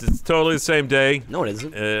 Okay, it's totally the same day. no, it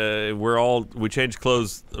isn't. We changed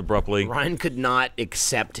clothes abruptly. Ryan could not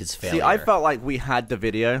accept his failure. See, I felt like we had the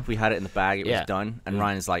video. We had it in the bag. It Yeah. was done. And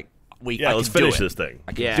Ryan's like, Yeah, I let's can do finish it. this thing.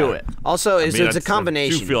 I can do it. Also, it's a I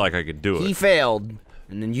combination. do feel like I could do it. He failed,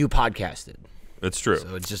 and then you podcasted. It's true.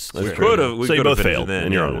 So it's just We could have. We So you could have both finished failed it then.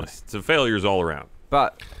 in your yeah, own way. it's failures all around.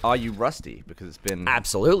 But are you rusty? Because it's been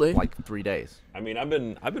absolutely. like 3 days. I mean, I've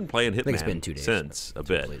been playing Hitman think it's been 2 days. since a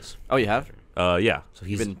bit. Please. Oh, you have? Yeah. So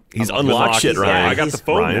he's been He's unlocked unlocked shit, Yeah, Ryan. I got the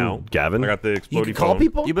phone Ryan, now. Gavin. I got the you exploding can call phone.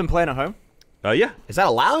 people. You've been playing at home? Yeah. Is that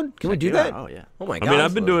allowed? Can we do that? Oh yeah. Oh my I god. mean,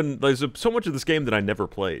 I've been doing there's so much of this game that I never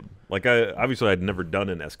played. Like, obviously I'd never done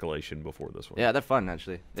an escalation before this one. Yeah, they're fun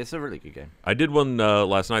actually. It's a really good game. I did one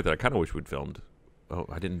last night that I kind of wish we'd filmed. Oh,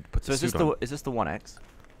 I didn't put So the is this suit on. is this the 1X?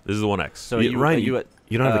 This is the 1X. So Yeah, are Ryan, you at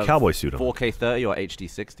you don't have the cowboy suit on. 4K 30 or HD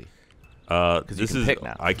 60? you can is pick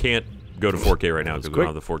now. I can't go to 4K right now because we don't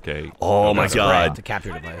have the 4K. Oh my It's god. a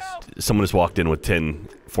capture device. Someone just walked in with 10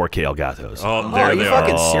 4K Elgatos. Oh, Oh, there are you they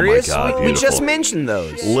fucking are. Oh my serious? God, we just beautiful. mentioned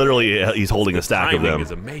those. Literally, he's holding a stack of Timing them.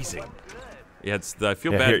 is amazing. Yeah, I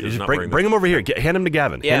feel Yeah, bad here, because just not bring wearing him over here. Hand him to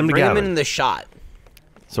Gavin. Yeah, hand him to bring him Gavin. in the shot.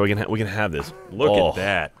 So we can have this. Look Oh. at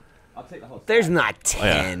that. There's not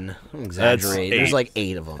 10. I'm exaggerating. There's 8. like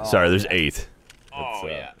 8 of them. Sorry, there's 8. Oh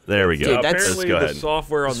yeah. There we go. Dude, that's- Let's Apparently go the ahead.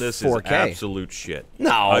 software on this is 4K. absolute shit. No,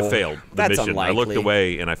 I failed the that's mission. I looked unlikely.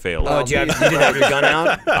 away and I failed. Oh, you didn't have your gun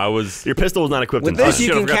out? I was. Your pistol was not equipped With in this, time. you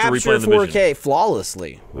Shit, I can forgot to capture replay the mission. 4K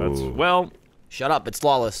flawlessly. Well, Shut up, it's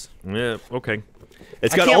flawless. yeah, okay.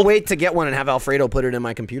 It's I got can't ult- wait to get one and have Alfredo put it in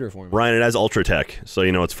my computer for me. Ryan, it has Ultra Tech, so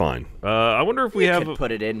you know it's fine. I wonder if we You have. could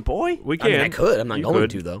put it in, boy. We I can. mean, I could. I'm not You going could.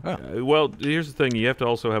 to, though. Well, here's the thing. You have to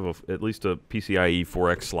also have at least a PCIe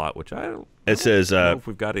 4X slot, which I don't It says know if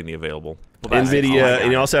we've got any available. NVIDIA,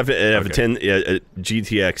 and you also have to have Okay. a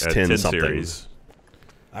GTX 10, 10 something. series.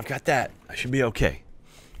 I've got that. I should be okay.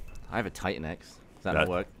 I have a Titan X. Does that not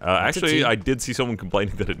work? Actually, T. I did see someone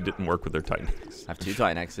complaining that it didn't work with their Titan. I have 2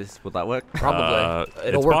 Titan X's. Would that work? Probably.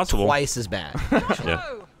 It'll it's work possible. twice as bad. Yeah.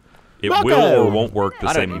 It will or won't work the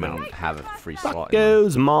I same don't even amount. have a free slot. in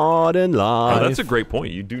Goes modern Oh, life. that's a great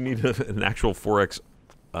point. You do need an actual 4X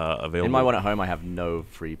available. In my one at home, I have no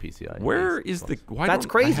free PCI. Where is the? Why That's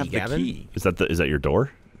don't crazy, I have Gavin. the key? Is that your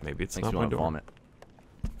door? Maybe it's Makes not me my want to door. vomit.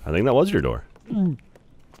 I think that was your door.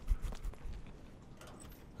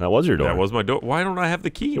 That was your door. That was my door. Why don't I have the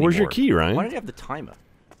key? Where's your anymore? key, Ryan? Why don't you have the timer?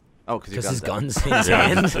 Oh, because Because his there. gun's in his Yeah,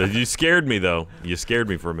 hand. you scared me though. You scared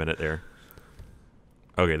me for a minute there.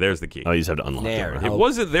 Okay, there's the key. Oh, you just have to unlock There. it. Right? It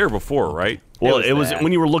wasn't there before, right? Well, was it was there.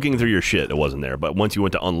 when you were looking through your shit. It wasn't there, but once you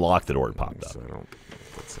went to unlock the door, it popped up. So I don't.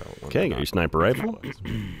 That's how it went Okay, got your sniper rifle. Okay,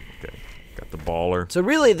 got the baller. So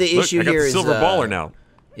really, the Look, issue I got here the is silver baller now.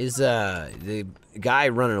 Is the guy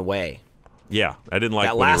running away? Yeah, I didn't like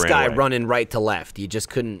That when he last ran guy away. running right to left. You just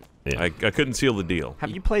couldn't. Yeah. I couldn't seal the deal.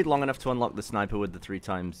 Have you played long enough to unlock the sniper with the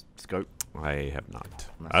 3x scope? I have not.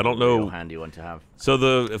 That's I don't a real know. handy one to have.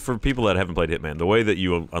 So for people that haven't played Hitman, the way that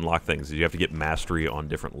you unlock things is you have to get mastery on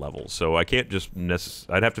different levels. So I can't just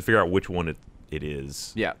I'd have to figure out which one it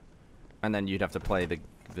is. Yeah, and then you'd have to play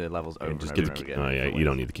the levels over and, just over get and the over key- again. Oh yeah, you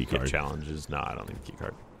don't need the key Get card. challenges. No, I don't need a key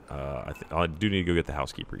card. I do need to go get the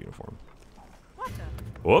housekeeper uniform.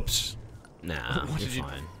 Whoops. Nah, you're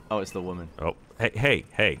fine. Oh, it's the woman. Oh, hey.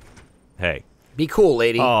 Be cool,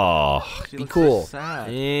 lady. Oh, She Be looks cool. So sad.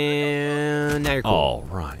 And now you're cool.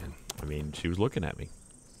 oh, Ryan. I mean, she was looking at me.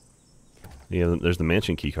 Yeah, there's the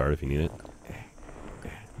mansion key card if you need it.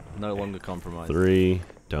 No longer compromised. 3.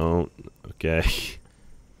 Don't. Okay.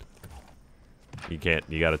 You can't.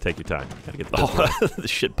 You got to take your time. Got to get the pistol. Oh, the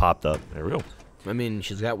shit popped up. There we go. I mean,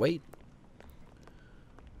 she's got weight.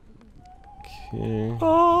 Okay.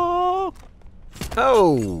 Oh.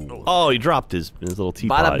 Oh, he dropped his little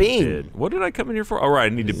teapot. Bada bing. Did. What did I come in here for? Oh,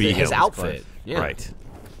 right, I need to be His him. outfit. Yeah. Right.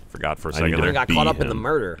 Forgot for a I second need to there. I got Be caught up in the him.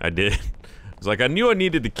 murder. I did. It's like I knew I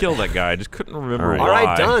needed to kill that guy. I just couldn't remember All right. why. All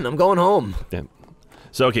right, done. I'm going home. Damn.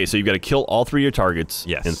 So okay, so you've got to kill all 3 of your targets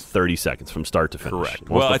Yes. in 30 seconds from start to finish. Correct. Once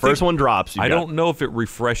Well, the I first think- one drops, I don't know if it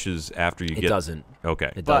refreshes after you It get. doesn't.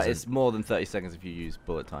 Okay. It But doesn't. it's more than 30 seconds if you use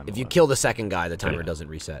bullet time. If you kill the second guy, the timer doesn't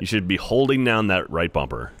reset. You should be holding down that right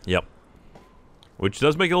bumper. Yep. Which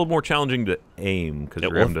does make it a little more challenging to aim because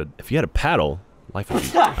you're having to. If you had a paddle, life would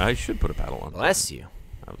be. I should put a paddle on. Bless you.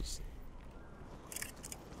 I was.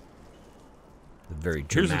 Very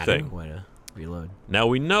Here's the dramatic thing. way to reload. Now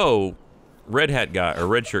we know red hat guy or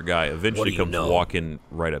red shirt guy eventually do you comes know? walking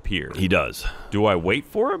right up here. He does. Do I wait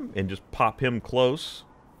for him and just pop him close?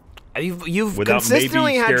 You've Without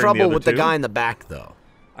consistently maybe had scaring the trouble other with the two? guy in the back, though.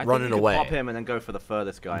 I running think you away. could pop him and then go for the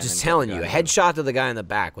furthest guy. I'm and just then telling get you, the a guy in the headshot to the guy in the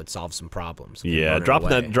back would solve some problems. Yeah, Running dropping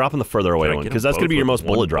away. dropping the further away Can I one get because them that's going to both be your with most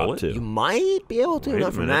one bullet drop bullet? too. You might be able to, Wait a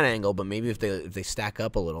not from minute. that angle, but maybe if they stack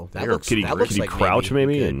up a little. That Here, looks. could he, that looks could he like crouch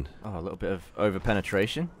maybe? maybe you and Oh, a little bit of over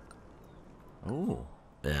penetration. Ooh,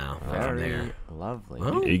 could. Yeah, from very there. lovely.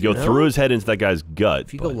 Well, you go know? through his head into that guy's gut.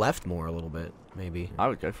 If you go but- left more a little bit, maybe. I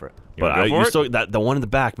would go for it. You But wanna go for you it? still the one in the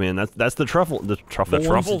back, man. That's the truffle. The truffle. The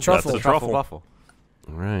one? truffle. That's the truffle. Buffle.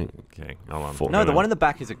 All right. Okay, hold on. Full- No, the one in the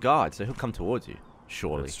back is a guard, so he'll come towards you.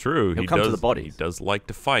 Surely. That's true. He'll He come does, to the body. He does like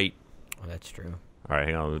to fight. Oh, that's true. All right,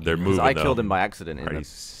 hang on. They're Because moving. I though. killed him by accident in All right, the he's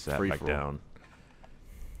sat free back for all. down.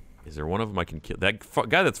 Is there one of them I can kill? That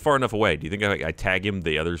guy that's far enough away. Do you think if I tag him,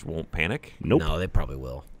 the others won't panic? Nope. No, they probably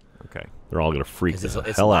will. Okay. They're all gonna freak 'Cause the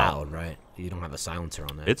it's hell loud, out. right? You don't have a silencer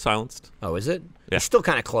on that. It's silenced. Oh, is it? Yeah. It's still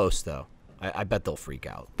kind of close, though. I bet they'll freak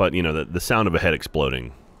out. But you know the sound of a head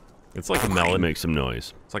exploding It's like a melon. makes some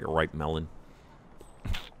noise. It's like a ripe melon.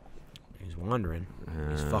 He's wandering.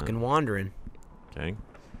 He's fucking wandering. Okay.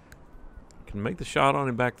 Can make the shot on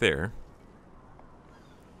him back there.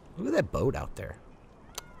 Look at that boat out there.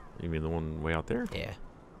 You mean the one way out there? Yeah.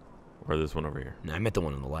 Or this one over here? No, I meant the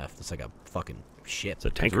one on the left. It's like a fucking ship. It's a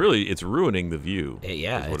It's tanker. it's ruining the view.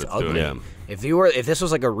 Yeah, is what it's doing. ugly. Yeah. If this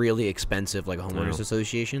was like a really expensive like homeowners Yeah.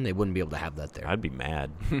 association, they wouldn't be able to have that there. I'd be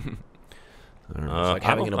mad. like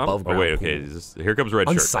having an I don't- above Oh wait, ground okay. pool. Here comes red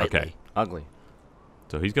shirt. Unsightly. Okay. Ugly.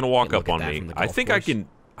 So he's gonna walk Hey, up look at on that me. from the I golf think course.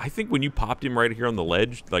 I think when you popped him right here on the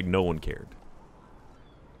ledge, like no one cared.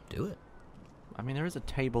 Do it. I mean, there is a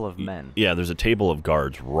table of men. Yeah, there's a table of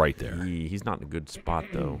guards right there. He's not in a good spot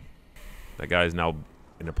though. That guy's now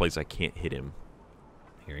in a place I can't hit him.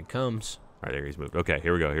 Here he comes. Right there, he's moved. Okay,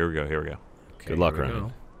 here we go. Here we go. Here we go. Okay, Good luck, here we Ryan.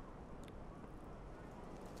 go.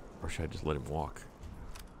 Or should I just let him walk?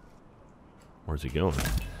 Where's he going?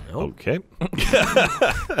 Nope. Okay.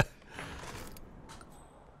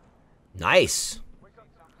 Nice.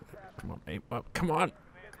 Come on, mate. Come on.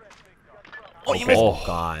 Oh, you missed. Oh,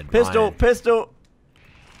 God. Pistol, Ryan. pistol.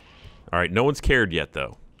 All right, no one's cared yet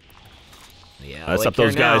though. Yeah, That's like up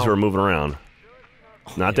those here guys now. who are moving around.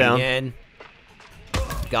 Not Hit him down. again.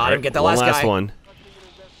 Got him. Right, Get the One last last guy. one.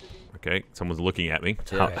 Okay, someone's looking at me.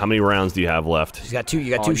 How many rounds do you have left? He's got two.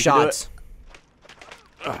 You got Oh, two you can do it. shots.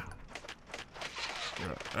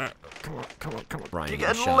 Come on. Ryan, you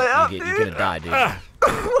got a shot. You're gonna die, dude.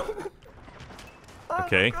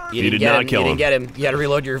 Okay. You did get not him. kill you him. didn't get him. You gotta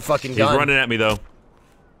reload your fucking He's gun. running at me though.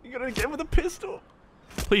 You're gonna get him with a pistol.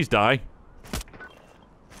 Please die.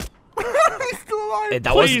 He's still alive.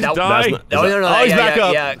 That was Please that, die. That's not- No, no, no. Oh, he's yeah, back yeah,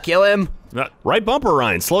 up. Yeah, kill him. Not- Right bumper,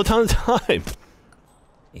 Ryan. Slow down the time.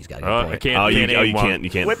 He's got a good I point. can't. Oh, you aim one. can't. You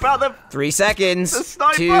can't. Whip out the 3 seconds. The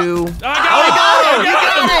sniper. 2. I You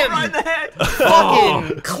got him. right in the head.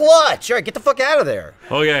 Fucking clutch. All right, get the fuck out of there.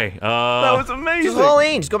 Okay. That was amazing. Just haul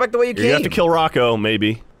in. Just go back the way you You're gonna came. have to kill Rocco,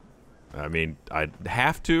 maybe. I mean, I'd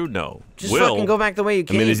have to. No. Just Will. fucking go back the way you I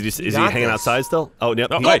came. mean, is You he got hanging this. outside still? Oh, yep.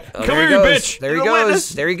 Oh, he- hey, Oh, come there here, he you goes. bitch. There he You're a goes. witness.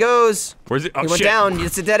 There he goes. Where's it? Oh He went shit. down.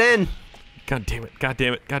 It's a dead end. God damn it. God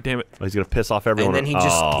damn it. God damn it. Oh, he's gonna piss off everyone. And then he just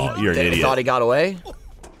Oh, you're an he idiot. thought he got away.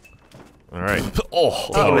 All right. Oh,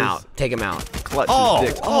 Take him out. Take him out. Clutch Oh,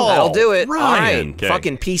 his dick. oh, That'll do it. All Ryan. right. Okay.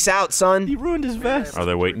 Fucking peace out, son. He ruined his vest. Are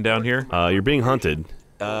they waiting down here? You're being hunted.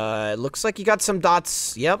 It looks like you got some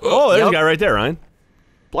dots. Yep. Oh, there's yep. a guy right there, Ryan.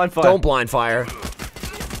 Blind fire. Don't blind fire.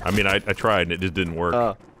 I mean, I tried and it just didn't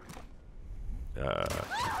work.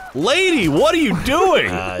 Lady, what are you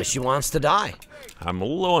doing? She wants to die. I'm a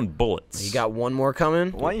little low on bullets. You got one more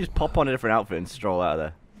coming. Why don't you just pop on a different outfit and stroll out of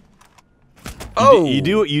there? Oh, You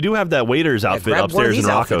do have that waiter's outfit grab one of upstairs in these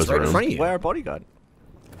outfits Rocco's right in room. front of you. Wear a bodyguard.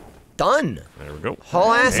 Done. There we go.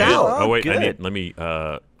 Haul ass And- out. Oh wait, I good. need. Let me.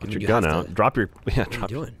 Get your You gun have out. to- Drop your. Yeah, What are you drop.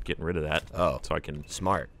 doing? getting rid of that. Oh. So I can.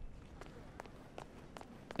 Smart.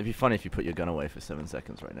 It'd be funny if you put your gun away for 7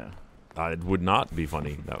 seconds right now. It would not be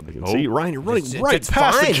funny. That would be. See, Ryan, you're running It's- right it's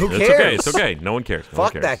past fine. the. Who It's cares? okay. It's okay. No one cares. No one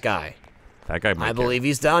Fuck cares. that guy. That guy. Might I care. believe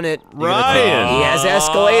he's done it. Ryan. He has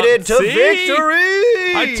escalated to See?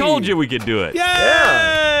 victory. I told you we could do it. Yay!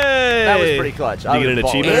 That was pretty clutch. Did you get an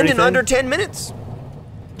achievement or And in anything? under 10 minutes.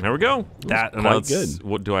 There we go. That and quite good.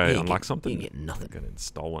 What do I You unlock get- something? you get nothing. I'm gonna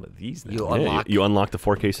install one of these now. You Yeah, unlock. you unlock the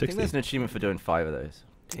 4K I think 60. there's an achievement for doing 5 of those.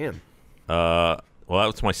 Damn. Well, that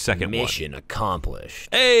was my second Mission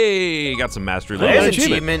accomplished. one. Hey, got some mastery There's levels. There's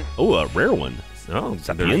an achievement. Oh, a rare one. Oh, I guess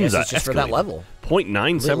Sapienza it's just for that escalated. level.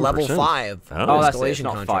 0.97%. Level 5. Oh, that's it. escalation It's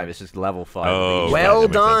not contract. 5. It's just level 5. Oh, okay. Well that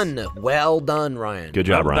makes done. Well done, Ryan. Good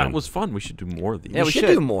job, that, Ryan. that was fun. We should do more of these. Yeah, we should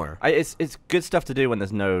do more. It's good stuff to do when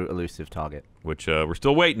there's no elusive target. Which we're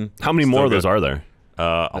still waiting. How many Still more of good. those are there?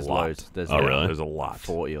 A There's lot. loads. There's Oh, really? There's a lot.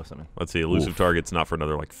 40 or something. Let's see. Elusive Oof. target's not for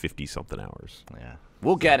another like 50-something hours. Yeah.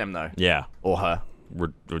 We'll get him though. Yeah. Or her.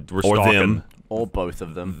 We're Or stalking them. Or both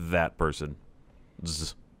of them. that person.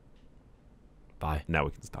 Zzz. Bye. Now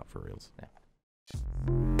we can stop for reals.